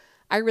 So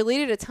I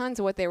related a ton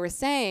to what they were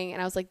saying.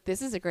 And I was like,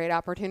 this is a great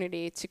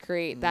opportunity to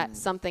create that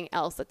something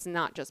else that's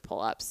not just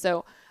pull-ups.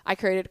 So I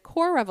created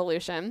Core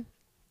Revolution.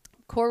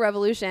 Core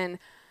Revolution,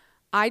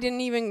 I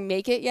didn't even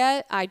make it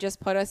yet. I just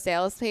put a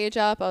sales page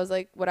up. I was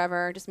like,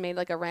 whatever, just made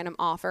like a random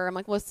offer. I'm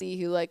like, we'll see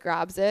who like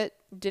grabs it.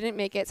 Didn't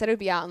make it. Said it would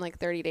be out in like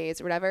 30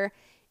 days or whatever.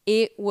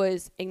 It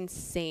was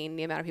insane,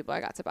 the amount of people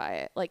I got to buy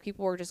it. Like,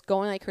 people were just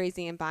going like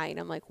crazy and buying.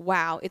 I'm like,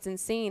 wow, it's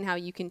insane how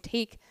you can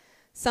take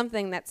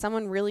something that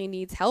someone really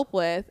needs help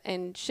with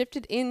and shift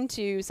it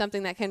into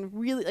something that can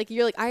really, like,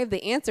 you're like, I have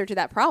the answer to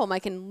that problem. I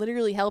can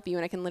literally help you,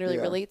 and I can literally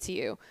relate to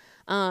you.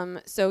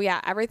 So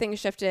yeah, everything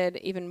shifted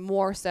even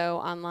more so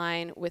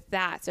online with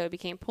that. So it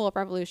became Pull-Up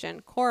Revolution,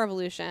 Core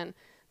Revolution.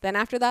 Then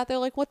after that, they're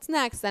like, what's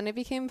next? Then it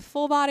became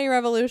Full Body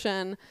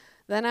Revolution.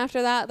 Then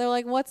after that, they're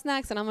like, what's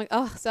next? And I'm like,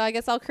 oh, so I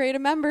guess I'll create a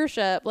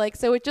membership. Like,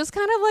 so it just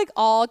kind of like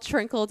all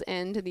trickled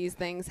into these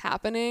things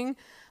happening.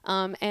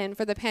 And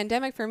for the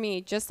pandemic, for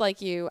me, just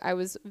like you, I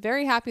was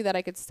very happy that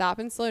I could stop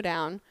and slow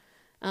down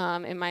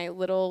in my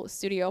little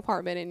studio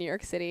apartment in New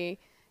York City.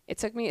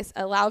 It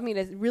allowed me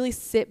to really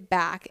sit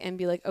back and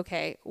be like,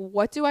 okay,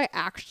 what do I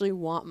actually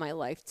want my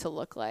life to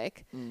look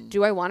like?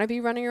 Do I want to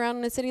be running around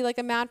in a city like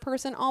a mad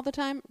person all the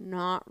time?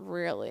 Not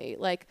really.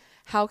 Like,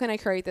 how can I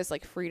create this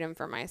like freedom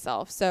for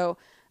myself? So,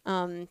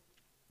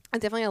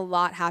 definitely a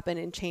lot happened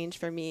and changed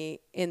for me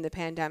in the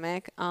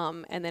pandemic.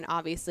 And then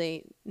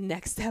obviously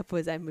next step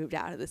was I moved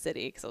out of the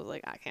city because I was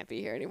like, I can't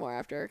be here anymore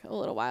after a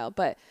little while.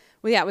 But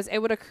well, yeah, I was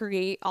able to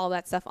create all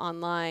that stuff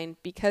online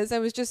because I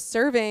was just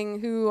serving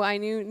who I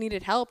knew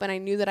needed help, and I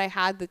knew that I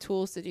had the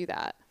tools to do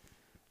that.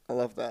 I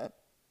love that.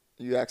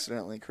 You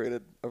accidentally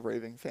created a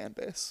raving fan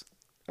base.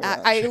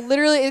 I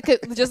literally,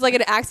 just like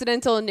an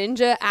accidental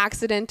ninja,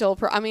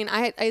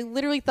 I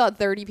literally thought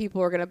 30 people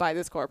were going to buy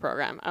this core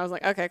program. I was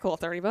like, okay, cool,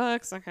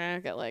 $30. Okay, I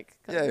get like.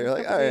 Yeah, you're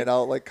like, all right,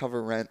 I'll like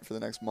cover rent for the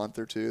next month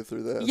or two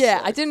through this. Yeah,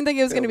 like, I didn't think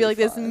it was going to be like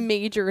this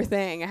major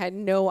thing. I had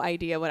no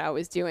idea what I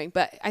was doing.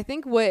 But I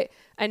think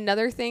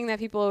another thing that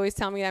people always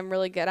tell me I'm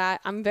really good at,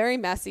 I'm very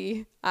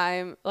messy.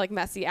 I'm like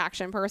messy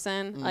action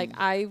person. Like,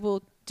 I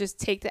will just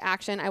take the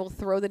action. I will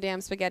throw the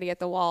damn spaghetti at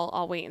the wall.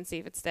 I'll wait and see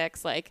if it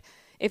sticks. Like,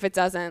 if it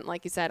doesn't,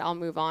 like you said, I'll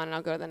move on and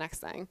I'll go to the next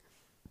thing.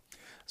 I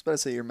was about to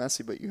say you're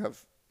messy, but you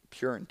have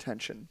pure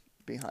intention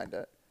behind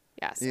it.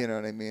 Yes. You know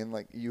what I mean?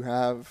 Like, you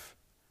have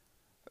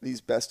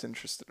these best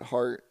interests at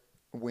heart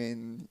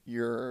when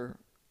you're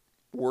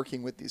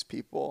working with these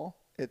people.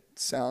 It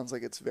sounds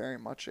like it's very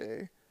much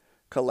a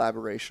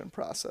collaboration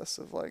process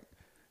of like,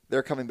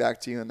 they're coming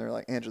back to you and they're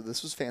like, Andrew,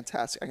 this was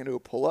fantastic. I can do a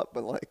pull-up,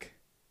 but like,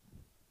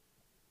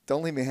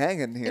 don't leave me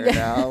hanging here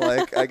now.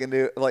 Like, I can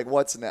do, like,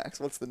 what's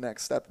next? What's the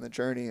next step in the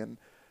journey? And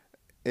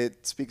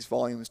it speaks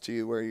volumes to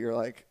you where you're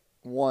like,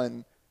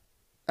 one,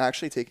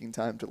 actually taking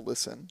time to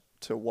listen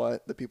to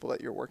what the people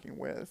that you're working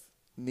with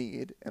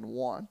need and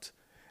want.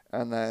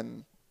 And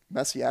then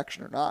messy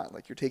action or not,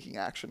 like, you're taking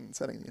action and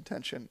setting the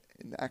intention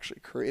and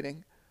actually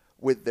creating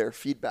with their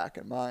feedback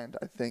in mind.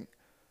 I think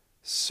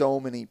so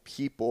many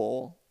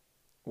people,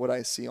 what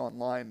I see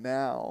online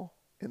now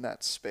in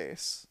that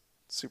space,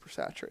 super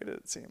saturated,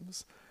 it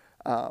seems.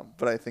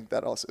 But I think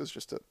that also is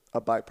just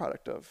a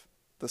byproduct of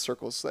the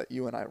circles that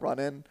you and I run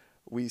in,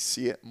 we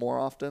see it more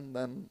often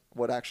than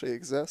what actually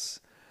exists.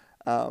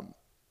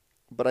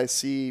 But I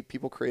see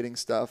people creating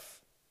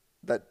stuff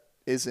that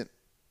isn't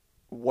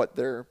what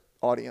their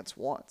audience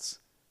wants,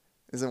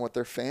 isn't what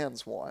their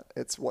fans want.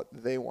 It's what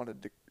they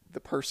wanted to, the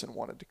person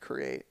wanted to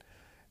create.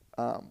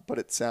 But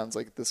it sounds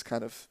like this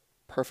kind of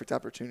perfect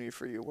opportunity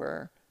for you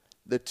where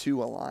the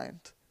two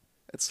aligned.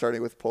 It's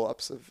starting with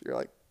pull-ups of, you're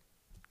like,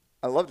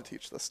 I love to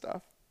teach this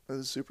stuff. This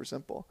is super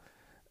simple.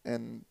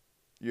 And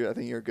I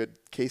think you're a good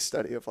case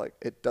study of like,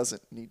 it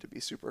doesn't need to be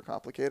super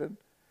complicated.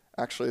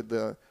 Actually,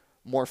 the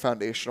more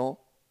foundational,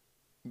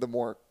 the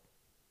more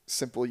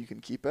simple you can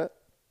keep it,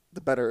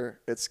 the better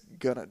it's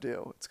gonna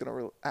do. It's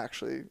gonna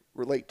actually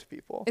relate to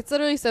people. It's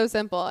literally so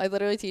simple. I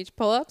literally teach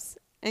pull-ups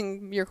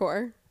and your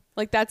core.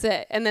 Like, that's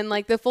it. And then,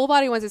 like, the full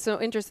body ones, it's so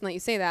interesting that you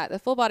say that. The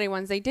full body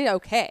ones, they did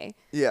okay.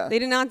 Yeah. They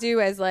did not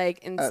do as, like,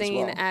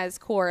 insane as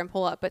core and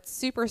pull-up, but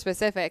super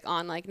specific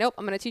on, like, nope,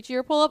 I'm going to teach you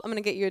your pull-up. I'm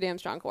going to get you a damn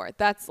strong core.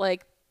 That's,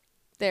 like,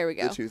 there we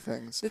go. The two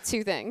things. The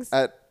two things.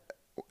 At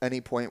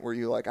any point where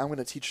you like, I'm going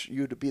to teach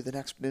you to be the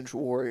next ninja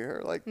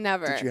warrior? Like,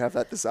 never. Did you have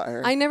that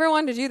desire? I never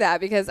wanted to do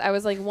that because I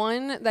was like,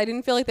 one, I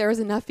didn't feel like there was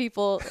enough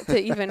people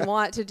to even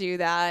want to do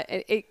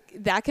that.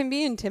 That can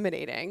be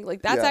intimidating.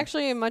 Like, that's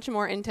actually a much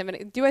more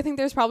intimidating. Do I think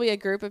there's probably a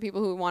group of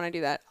people who want to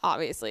do that?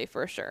 Obviously,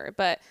 for sure.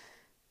 But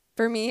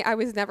for me, I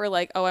was never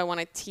like, oh, I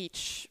want to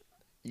teach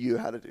you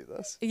how to do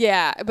this.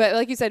 Yeah. But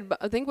like you said,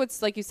 I think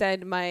like you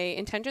said, my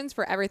intentions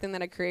for everything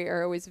that I create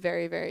are always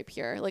very, very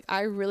pure. Like,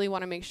 I really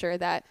want to make sure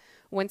that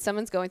when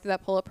someone's going through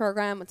that pull-up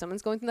program, when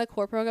someone's going through that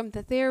core program,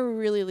 that they're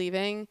really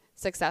leaving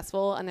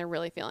successful and they're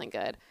really feeling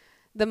good.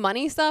 The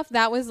money stuff,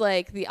 that was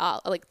like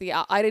that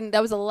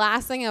was the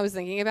last thing I was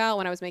thinking about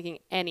when I was making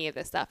any of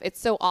this stuff.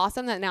 It's so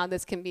awesome that now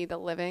this can be the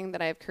living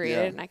that I've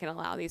created and I can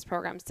allow these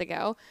programs to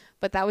go.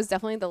 But that was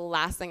definitely the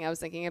last thing I was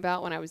thinking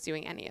about when I was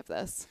doing any of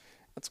this.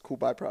 That's a cool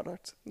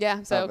byproduct.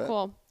 Yeah, so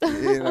cool.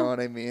 You know what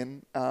I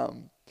mean?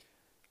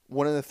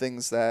 One of the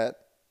things that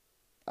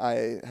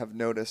I have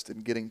noticed in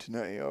getting to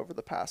know you over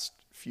the past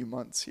few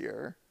months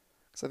here,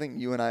 because I think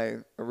you and I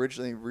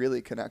originally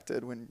really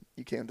connected when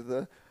you came to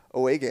the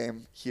away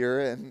game here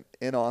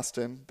in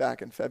Austin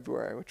back in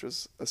February, which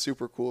was a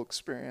super cool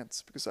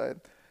experience because I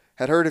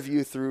had heard of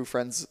you through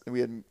friends. We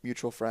had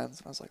mutual friends,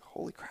 and I was like,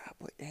 holy crap,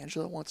 like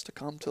Angela wants to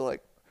come to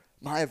like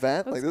my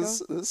event. Like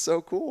this is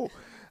so cool.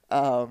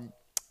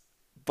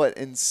 But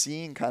in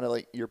seeing kind of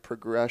like your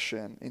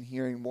progression and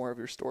hearing more of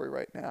your story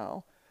right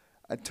now,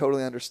 I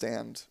totally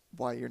understand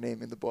why you're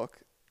naming the book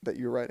that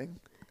you're writing.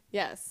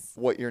 Yes.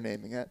 What you're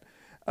naming it,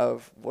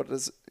 of what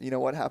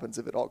happens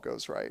if it all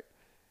goes right.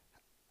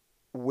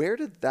 Where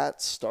did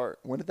that start?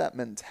 When did that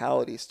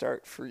mentality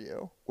start for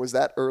you? Was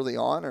that early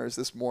on, or is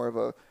this more of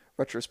a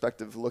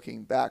retrospective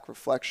looking back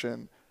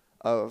reflection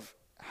of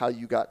how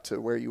you got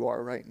to where you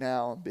are right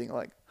now and being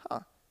like,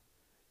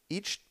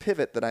 each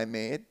pivot that I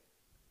made,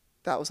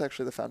 that was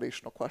actually the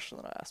foundational question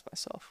that I asked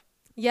myself.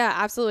 Yeah,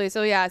 absolutely.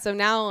 So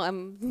now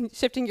I'm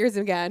shifting gears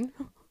again.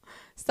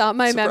 Stop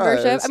my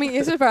membership. I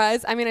mean,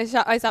 surprise. I mean, I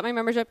stopped my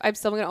membership. I'm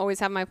still going to always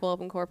have my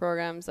pull-up and core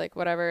programs, like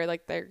whatever,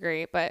 like they're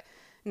great. But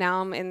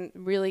now I'm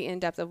really in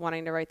depth of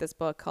wanting to write this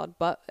book called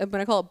I'm going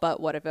to call it But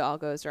What If It All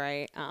Goes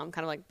Right? Kind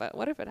of like, but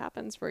what if it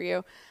happens for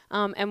you?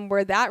 And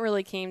where that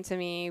really came to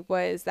me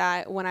was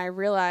that when I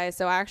realized,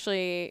 so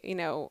actually,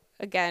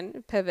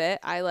 again, pivot,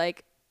 I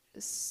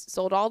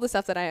sold all the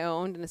stuff that I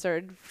owned and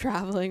started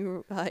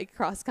traveling like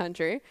cross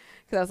country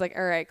because I was like,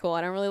 all right, cool.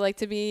 I don't really like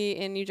to be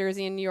in New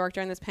Jersey and New York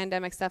during this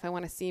pandemic stuff. I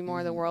want to see more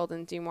of the world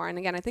and do more. And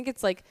again, I think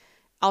it's like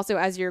also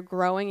as you're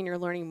growing and you're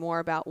learning more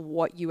about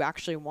what you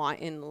actually want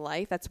in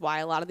life, that's why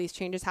a lot of these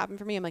changes happen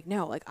for me. I'm like,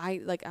 no, I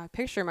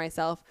picture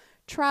myself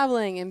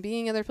traveling and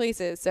being other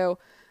places. So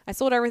I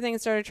sold everything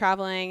and started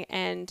traveling,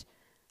 and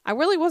I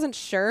really wasn't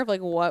sure of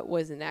like what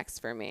was next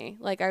for me.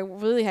 Like I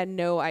really had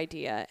no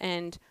idea.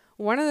 And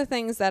one of the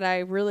things that I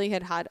really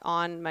had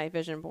on my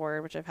vision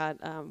board, which I've had,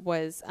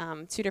 was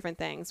two different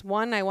things.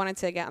 One, I wanted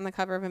to get on the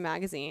cover of a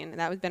magazine.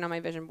 That has been on my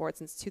vision board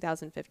since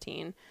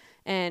 2015.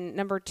 And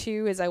number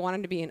two is I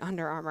wanted to be an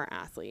Under Armour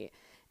athlete.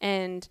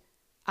 And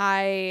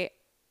I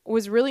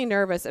was really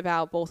nervous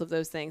about both of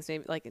those things,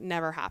 maybe like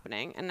never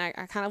happening. And I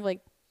kind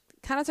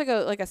of took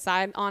a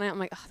side on it. I'm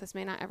like, this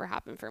may not ever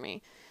happen for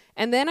me.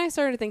 And then I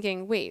started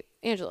thinking, wait,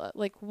 Angela,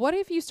 like, what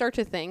if you start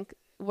to think,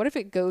 what if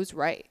it goes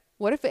right?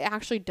 What if it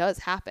actually does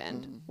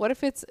happen? What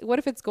if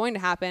it's going to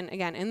happen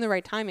again in the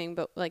right timing,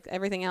 but like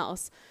everything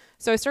else?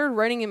 So I started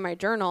writing in my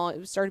journal.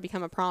 It started to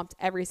become a prompt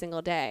every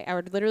single day. I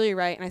would literally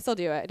write, and I still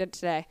do it. I did it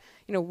today.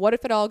 What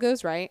if it all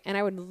goes right? And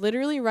I would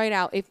literally write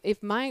out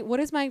what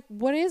is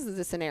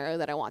the scenario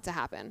that I want to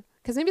happen?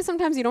 Because maybe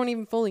sometimes you don't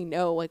even fully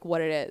know like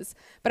what it is,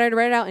 but I'd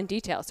write it out in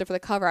detail. So for the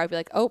cover, I'd be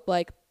like,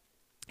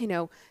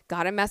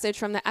 got a message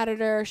from the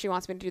editor. She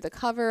wants me to do the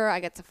cover. I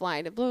get to fly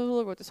into blah, blah,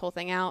 blah, wrote this whole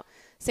thing out.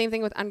 Same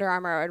thing with Under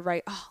Armour. I would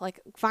write,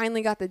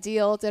 finally got the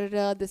deal.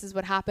 This is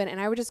what happened. And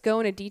I would just go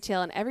into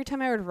detail. And every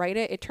time I would write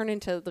it, it turned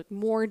into like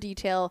more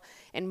detail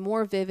and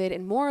more vivid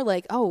and more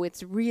like,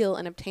 it's real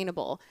and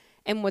obtainable.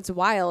 And what's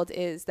wild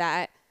is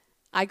that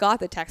I got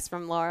the text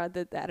from Laura,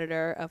 the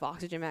editor of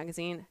Oxygen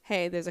magazine.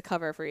 Hey, there's a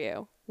cover for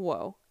you.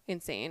 Whoa,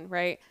 insane,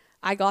 right?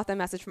 I got the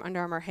message from Under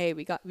Armour. Hey,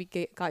 we got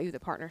you the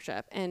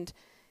partnership. And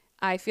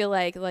I feel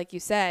like you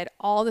said,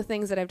 all the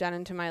things that I've done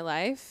into my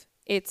life,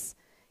 it's,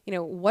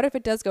 what if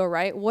it does go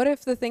right? What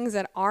if the things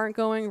that aren't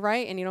going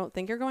right and you don't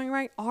think you're going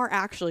right are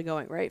actually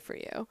going right for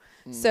you?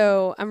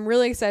 So I'm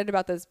really excited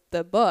about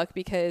the book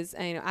because,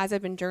 as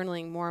I've been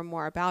journaling more and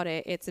more about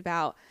it, it's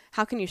about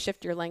how can you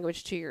shift your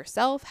language to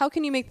yourself? How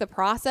can you make the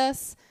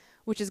process,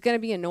 which is going to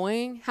be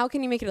annoying, how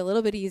can you make it a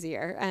little bit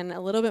easier and a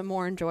little bit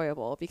more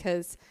enjoyable?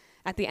 Because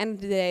at the end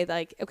of the day,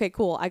 like, okay,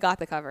 cool, I got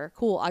the cover.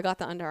 Cool, I got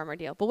the Under Armour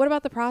deal. But what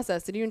about the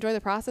process? Did you enjoy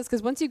the process?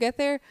 Because once you get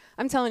there,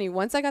 I'm telling you,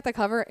 once I got the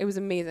cover, it was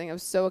amazing. I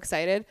was so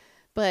excited,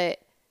 but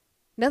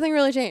nothing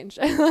really changed.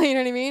 You know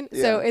what I mean?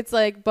 Yeah. So it's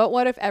like, but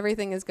what if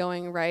everything is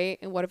going right?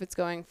 And what if it's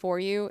going for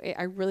you?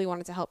 I really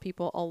wanted to help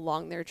people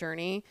along their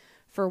journey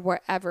for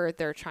whatever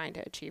they're trying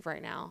to achieve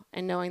right now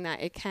and knowing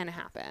that it can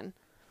happen.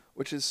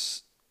 Which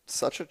is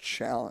such a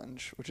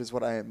challenge, which is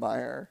what I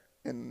admire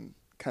in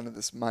kind of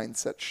this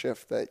mindset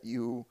shift that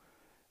you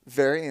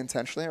very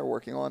intentionally are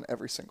working on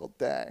every single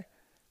day.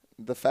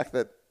 The fact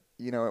that,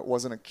 it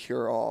wasn't a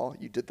cure-all,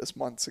 you did this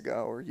months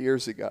ago or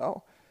years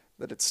ago,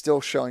 that it's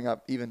still showing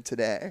up even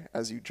today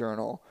as you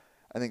journal,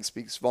 I think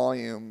speaks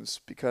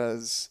volumes,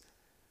 because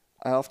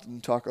I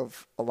often talk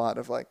of a lot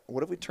of like,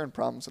 what if we turn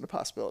problems into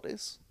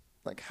possibilities?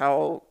 Like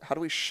how do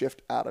we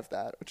shift out of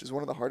that, which is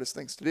one of the hardest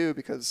things to do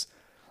because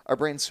our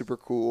brain's super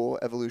cool,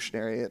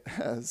 evolutionary. It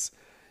has,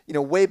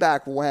 way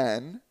back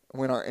when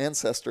our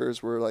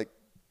ancestors were like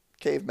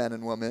cavemen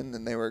and women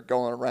and they were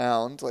going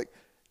around, like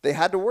they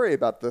had to worry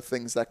about the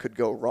things that could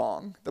go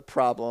wrong, the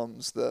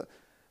problems,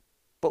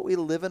 but we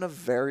live in a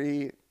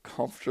very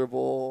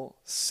comfortable,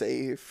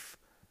 safe,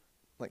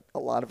 like a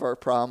lot of our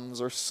problems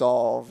are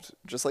solved,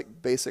 just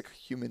like basic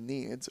human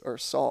needs are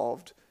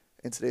solved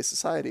in today's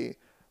society,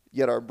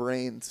 yet our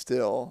brain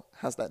still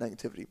has that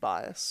negativity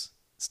bias,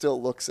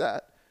 still looks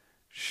at,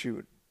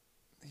 shoot,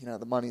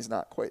 the money's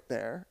not quite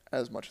there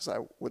as much as I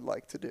would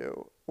like to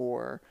do,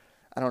 or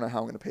I don't know how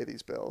I'm going to pay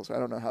these bills, or I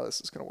don't know how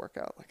this is going to work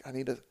out. Like I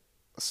need a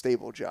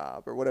stable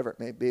job or whatever it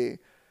may be.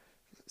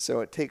 So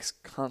it takes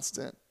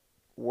constant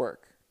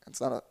work. It's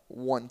not a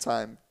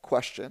one-time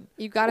question.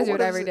 You got to do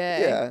it every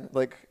day. Yeah,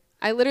 like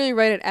I literally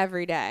write it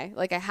every day.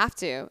 Like I have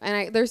to.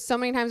 And there's so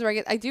many times where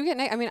I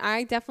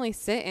I definitely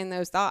sit in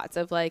those thoughts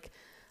of like,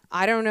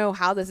 I don't know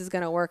how this is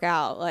going to work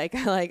out. Like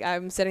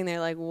I'm sitting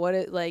there like,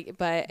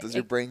 but does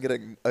your brain get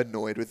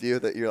annoyed with you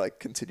that you're like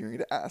continuing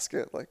to ask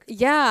it? Like,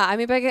 yeah,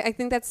 but I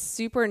think that's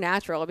super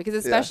natural because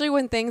especially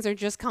when things are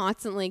just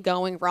constantly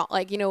going wrong,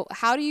 like,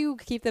 how do you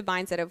keep the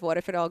mindset of what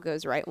if it all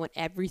goes right when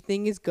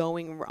everything is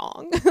going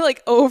wrong?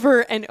 Like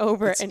over and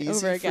over it's and easy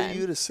over again. for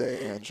you to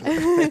say, Angela.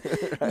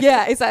 Right?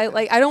 Yeah, it's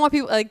like I don't want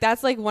people like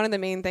that's like one of the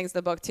main things of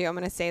the book too. I'm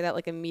gonna say that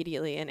like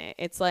immediately in it.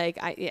 It's like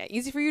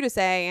easy for you to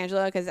say,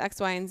 Angela, because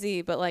X, Y, and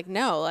Z, but like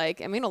no,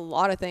 like a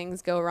lot of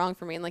things go wrong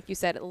for me, and like you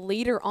said,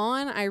 later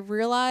on I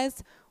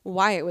realized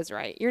why it was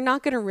right. You're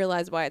not gonna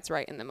realize why it's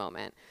right in the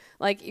moment.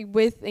 Like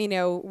with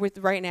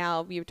right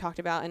now we've talked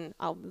about, and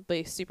I'll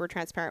be super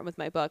transparent with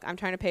my book. I'm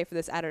trying to pay for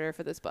this editor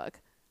for this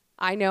book.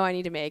 I know I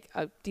need to make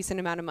a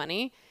decent amount of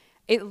money.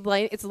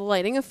 It's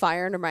lighting a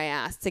fire under my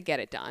ass to get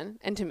it done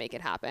and to make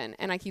it happen.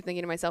 And I keep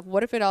thinking to myself,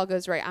 what if it all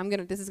goes right?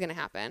 This is going to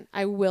happen.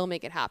 I will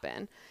make it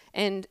happen.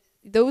 And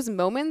those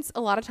moments,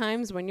 a lot of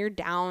times when you're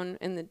down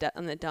in the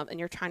dump and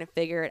you're trying to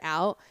figure it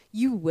out,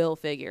 you will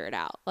figure it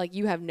out. Like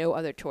you have no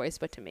other choice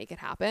but to make it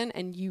happen,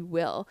 and you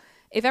will.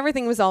 If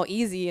everything was all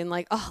easy and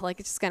like, oh, like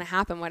it's just going to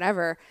happen,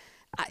 whatever,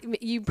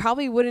 you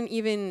probably wouldn't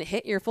even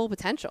hit your full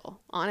potential,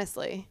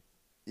 honestly.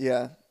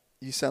 Yeah.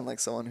 You sound like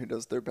someone who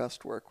does their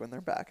best work when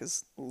their back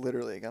is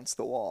literally against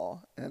the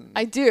wall. And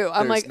I do.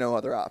 I'm like, there's no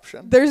other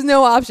option. There's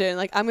no option.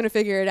 Like, I'm going to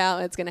figure it out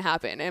and it's going to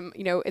happen. And,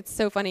 it's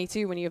so funny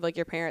too when you have like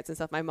your parents and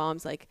stuff. My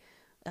mom's like,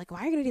 why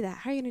are you going to do that?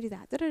 How are you going to do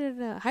that? Da, da,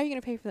 da, da. How are you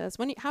going to pay for this?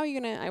 How are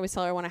you going to, I always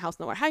tell her I want a house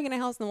in the water. How are you going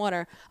to house in the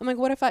water? I'm like,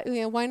 what if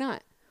why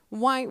not?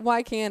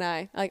 Why can't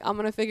I? Like, I'm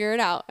going to figure it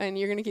out. And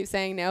you're going to keep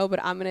saying no,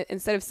 but I'm going to,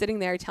 instead of sitting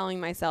there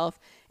telling myself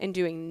and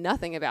doing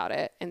nothing about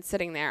it and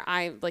sitting there,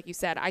 like you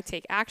said, I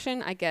take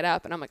action, I get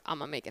up and I'm like, I'm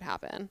going to make it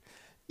happen.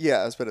 Yeah.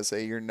 I was about to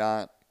say, you're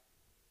not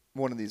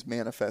one of these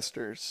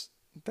manifestors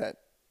that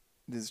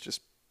is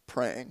just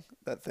praying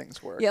that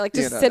things work. Yeah, like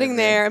just sitting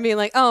there and being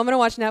like, oh, I'm going to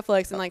watch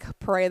Netflix and like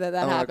pray that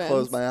happens. I'm going to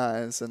close my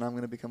eyes and I'm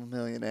going to become a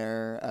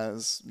millionaire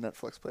as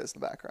Netflix plays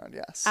in the background.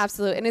 Yes.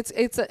 Absolutely. And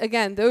it's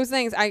again, those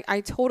things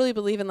I totally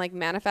believe in like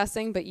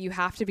manifesting, but you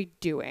have to be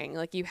doing.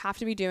 Like you have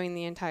to be doing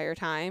the entire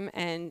time.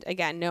 And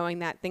again, knowing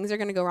that things are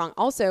going to go wrong.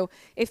 Also,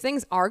 if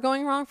things are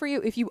going wrong for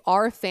you, if you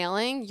are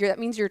failing, that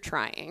means you're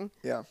trying.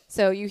 Yeah.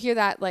 So you hear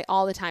that like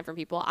all the time from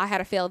people. I had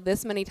to fail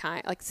this many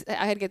times. Like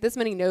I had to get this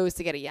many no's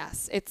to get a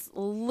yes. It's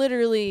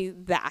literally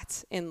that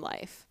in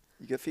life.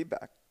 You get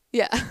feedback.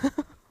 Yeah.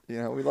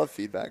 We love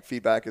feedback.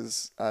 Feedback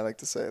is, I like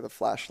to say, the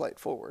flashlight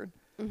forward.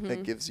 Mm-hmm.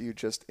 It gives you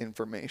just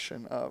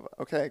information of,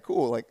 okay,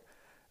 cool. Like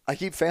I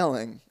keep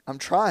failing. I'm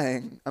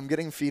trying. I'm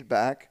getting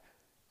feedback.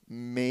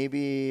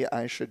 maybe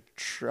I should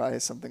try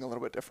something a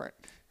little bit different.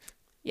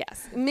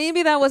 Yes.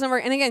 Maybe that wasn't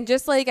working. And again,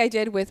 just like I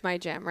did with my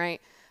gym,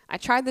 right? I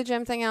tried the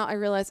gym thing out. I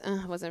realized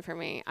it wasn't for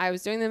me. I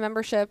was doing the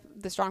membership,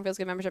 the Strong Feels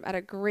Good membership. I had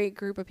a great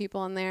group of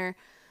people in there.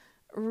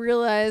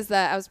 Realized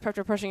that I was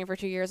pushing it for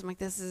 2 years. I'm like,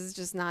 this is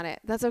just not it.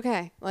 That's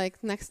okay.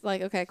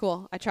 Okay,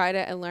 cool. I tried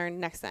it. I learned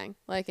next thing.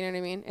 Like, you know what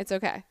I mean? It's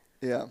okay.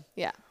 Yeah.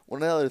 Yeah.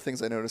 One of the other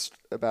things I noticed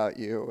about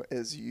you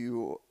is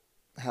you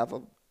have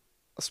a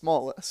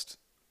small list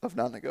of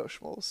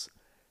non-negotiables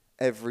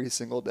every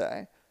single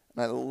day.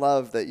 And I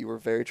love that you were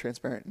very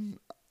transparent.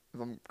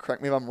 And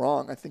correct me if I'm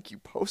wrong, I think you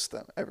post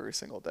them every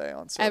single day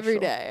on social. Every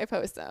day I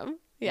post them.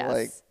 Yes.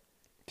 Like,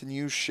 can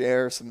you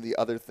share some of the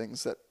other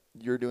things that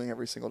you're doing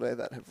every single day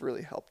that have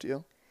really helped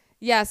you?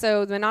 Yeah.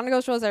 So the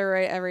non-negotiables I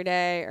write every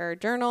day are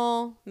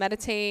journal,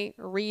 meditate,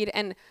 read.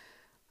 And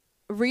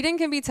reading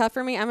can be tough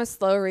for me. I'm a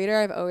slow reader.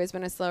 I've always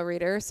been a slow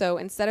reader. So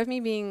instead of me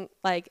being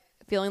like,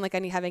 feeling like I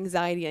have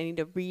anxiety, I need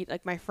to read,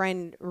 like my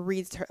friend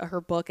reads her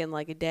book in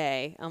like a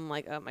day. I'm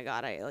like, oh my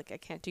God, I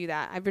can't do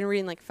that. I've been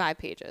reading like 5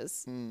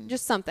 pages,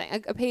 just something,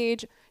 a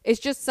page.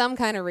 It's just some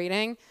kind of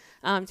reading.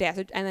 And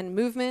then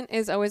movement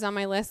is always on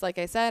my list. Like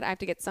I said, I have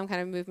to get some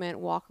kind of movement,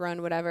 walk,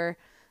 run, whatever.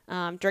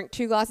 Drink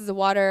 2 glasses of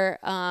water.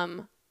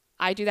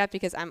 I do that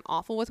because I'm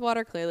awful with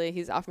water. Clearly,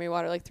 he's offered me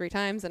water like 3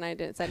 times and I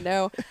said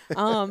no.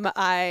 I'm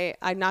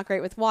not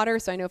great with water.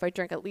 So I know if I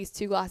drink at least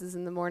 2 glasses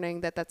in the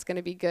morning, that's going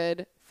to be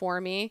good for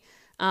me.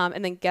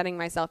 And then getting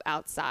myself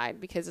outside,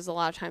 because there's a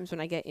lot of times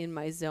when I get in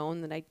my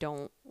zone that I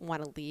don't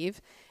want to leave.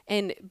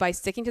 And by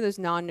sticking to those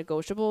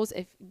non-negotiables,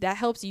 if that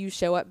helps you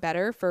show up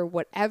better for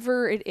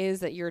whatever it is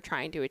that you're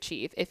trying to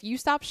achieve. If you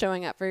stop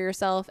showing up for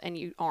yourself and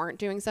you aren't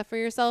doing stuff for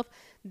yourself,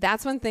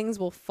 that's when things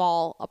will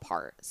fall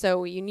apart.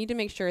 So you need to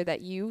make sure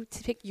that you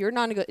pick your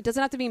non-negotiable. It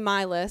doesn't have to be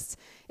my list.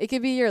 It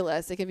could be your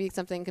list. It could be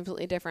something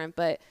completely different.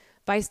 But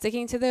by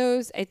sticking to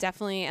those, it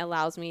definitely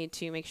allows me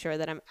to make sure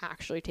that I'm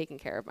actually taking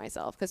care of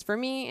myself. Because for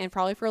me, and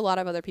probably for a lot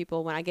of other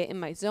people, when I get in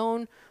my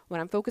zone,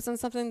 when I'm focused on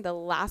something, the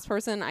last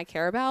person I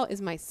care about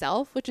is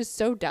myself, which is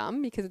so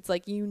dumb because it's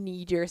like you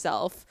need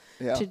yourself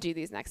to do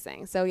these next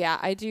things. So yeah,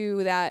 I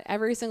do that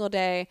every single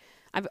day.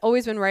 I've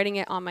always been writing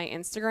it on my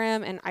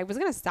Instagram, and I was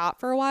going to stop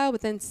for a while,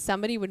 but then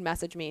somebody would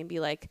message me and be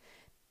like,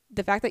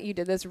 the fact that you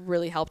did this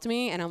really helped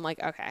me. And I'm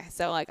like, okay,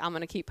 so like, I'm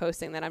going to keep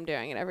posting that I'm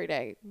doing it every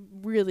day,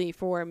 really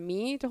for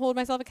me to hold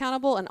myself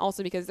accountable. And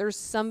also because there's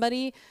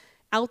somebody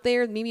out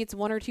there, maybe it's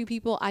 1 or 2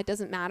 people, it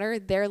doesn't matter.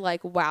 They're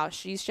like, wow,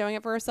 she's showing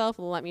up for herself.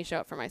 Let me show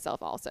up for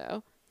myself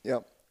also.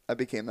 Yep. I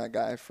became that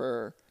guy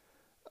for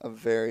a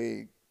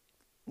very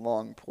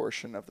long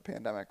portion of the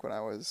pandemic when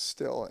I was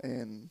still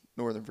in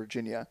Northern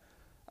Virginia.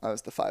 I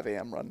was the 5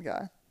 a.m. run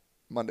guy,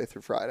 Monday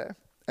through Friday,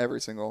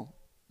 every single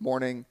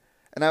morning.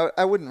 And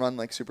I wouldn't run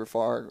like super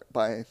far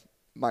by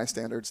my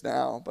standards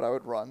now, but I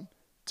would run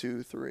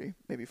 2, 3,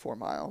 maybe 4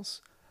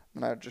 miles.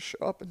 And I would just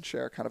show up and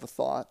share kind of a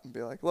thought and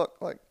be like, look,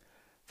 like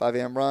 5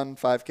 a.m. run,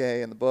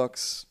 5K in the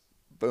books,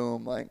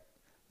 boom, like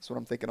that's what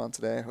I'm thinking on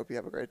today. I hope you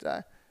have a great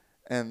day.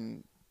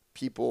 And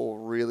people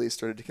really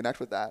started to connect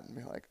with that and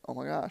be like, oh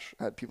my gosh,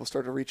 I had people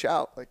start to reach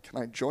out. Like, can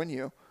I join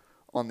you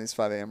on these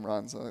 5 a.m.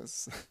 runs?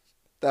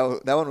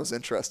 That one was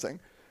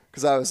interesting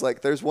because I was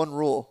like, there's one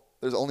rule.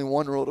 There's only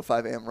one rule to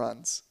 5 a.m.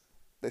 runs.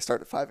 They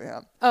start at 5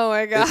 a.m. Oh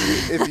my God.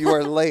 If you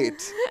are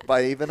late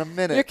by even a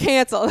minute, you're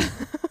canceled.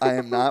 I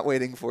am not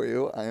waiting for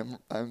you.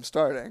 I'm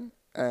starting.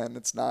 And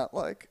it's not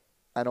like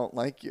I don't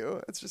like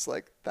you. It's just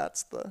like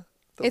that's the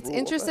It's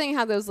interesting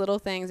how those little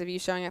things of you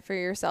showing up for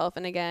yourself.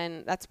 And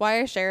again, that's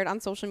why I share it on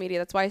social media.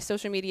 That's why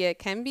social media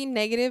can be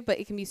negative, but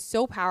it can be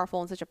so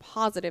powerful and such a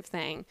positive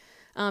thing.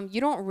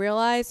 You don't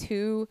realize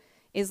who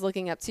is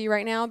looking up to you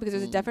right now because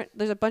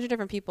there's a bunch of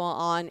different people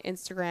on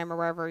Instagram or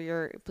wherever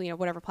you're,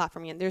 whatever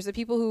platform you're in. There's the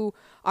people who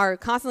are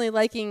constantly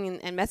liking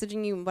and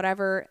messaging you and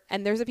whatever.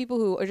 And there's the people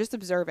who are just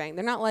observing.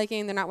 They're not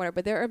liking, they're not whatever,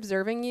 but they're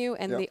observing you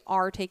and they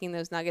are taking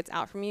those nuggets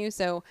out from you.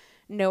 So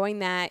knowing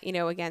that,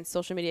 again,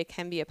 social media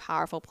can be a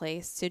powerful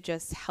place to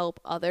just help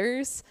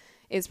others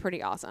is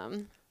pretty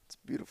awesome. It's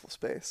a beautiful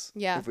space.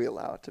 Yeah. If we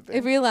allow it to be.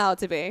 If we allow it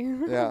to be.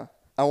 Yeah.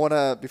 I want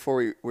to, before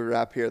we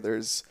wrap here,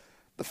 there's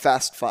the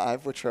Fast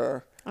 5, which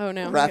are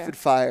rapid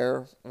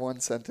fire, 1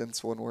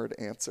 sentence, 1 word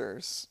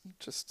answers.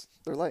 Just,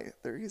 they're light.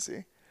 They're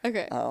easy.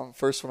 Okay.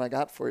 First one I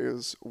got for you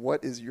is,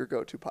 what is your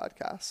go-to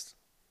podcast?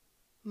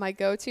 My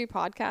go-to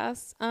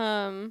podcast?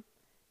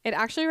 It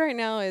actually right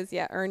now is,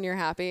 Earn Your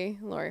Happy,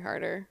 Lori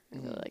Harder. I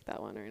really like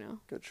that one right now.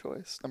 Good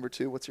choice. Number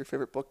 2, what's your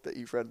favorite book that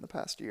you've read in the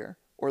past year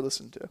or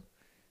listened to?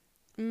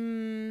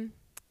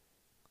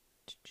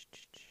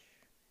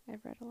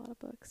 I've read a lot of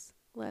books.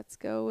 Let's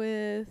go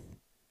with,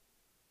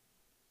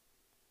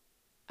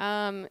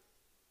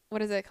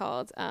 what is it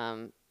called?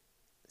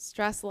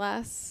 Stress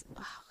Less.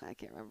 Oh, I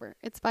can't remember.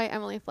 It's by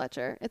Emily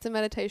Fletcher. It's a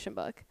meditation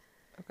book.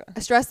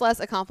 Okay. Stress Less,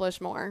 Accomplish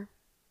More.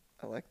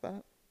 I like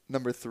that.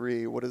 Number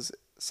 3, what is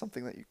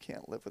something that you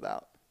can't live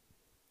without?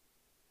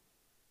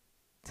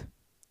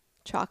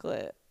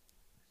 Chocolate.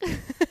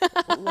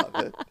 Love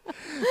it.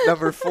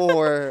 Number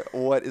 4,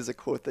 what is a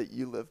quote that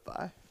you live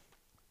by?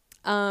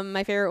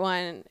 My favorite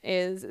one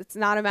is, it's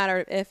not a matter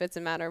of if, it's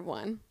a matter of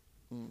when.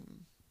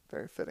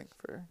 Very fitting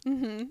for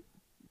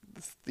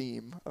the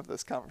theme of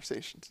this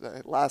conversation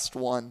today. Last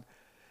one.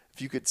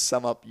 If you could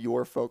sum up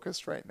your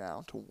focus right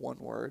now to one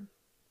word,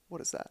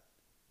 what is that?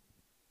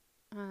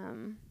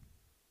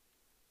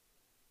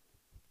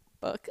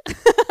 Book.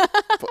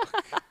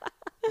 Book.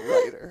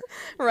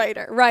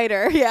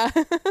 Writer. Yeah.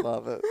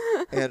 Love it.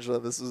 Angela,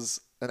 this was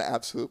an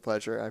absolute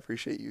pleasure. I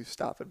appreciate you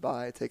stopping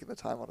by, taking the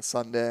time on a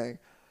Sunday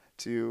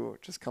to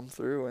just come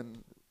through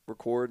and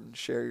record and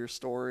share your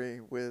story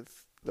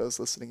with those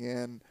listening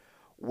in.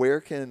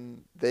 Where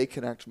can they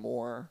connect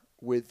more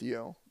with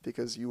you?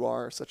 Because you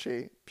are such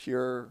a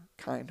pure,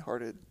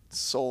 kind-hearted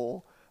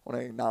soul. I want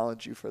to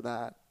acknowledge you for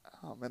that.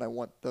 And I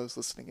want those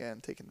listening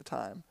in taking the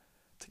time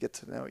to get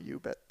to know you a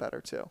bit better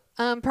too.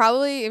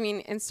 Probably,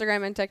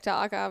 Instagram and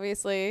TikTok,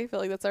 obviously. I feel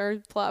like that's our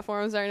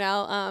platforms right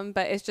now.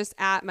 But it's just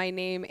at my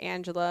name,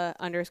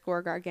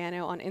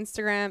 Angela_Gargano on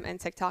Instagram, and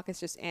TikTok is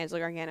just Angela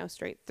Gargano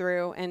straight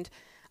through. And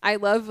I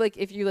love,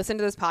 if you listen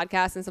to this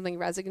podcast and something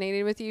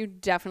resonated with you,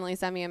 definitely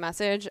send me a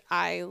message.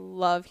 I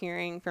love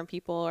hearing from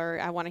people,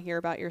 or I want to hear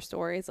about your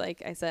stories.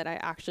 Like I said,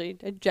 I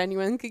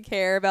genuinely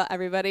care about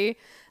everybody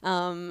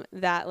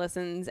that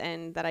listens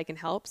and that I can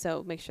help.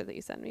 So make sure that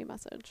you send me a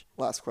message.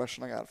 Last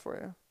question I got for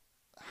you.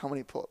 How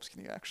many pull-ups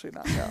can you actually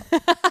knock out?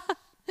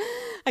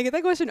 I get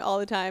that question all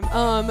the time.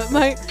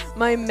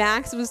 My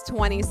max was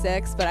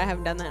 26, but I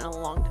haven't done that in a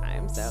long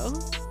time. So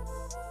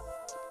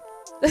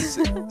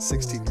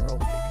 16-year-old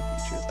me could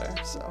beat you there.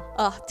 So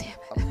oh, damn it.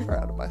 I'm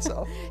proud of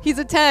myself. He's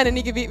a 10 and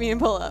he can beat me in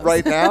pull-ups.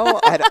 Right now,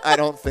 I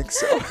don't think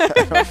so. I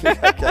don't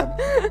think I can.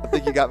 I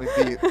think you got me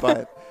beat.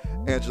 But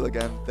Angela,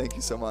 again, thank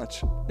you so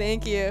much.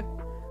 Thank you.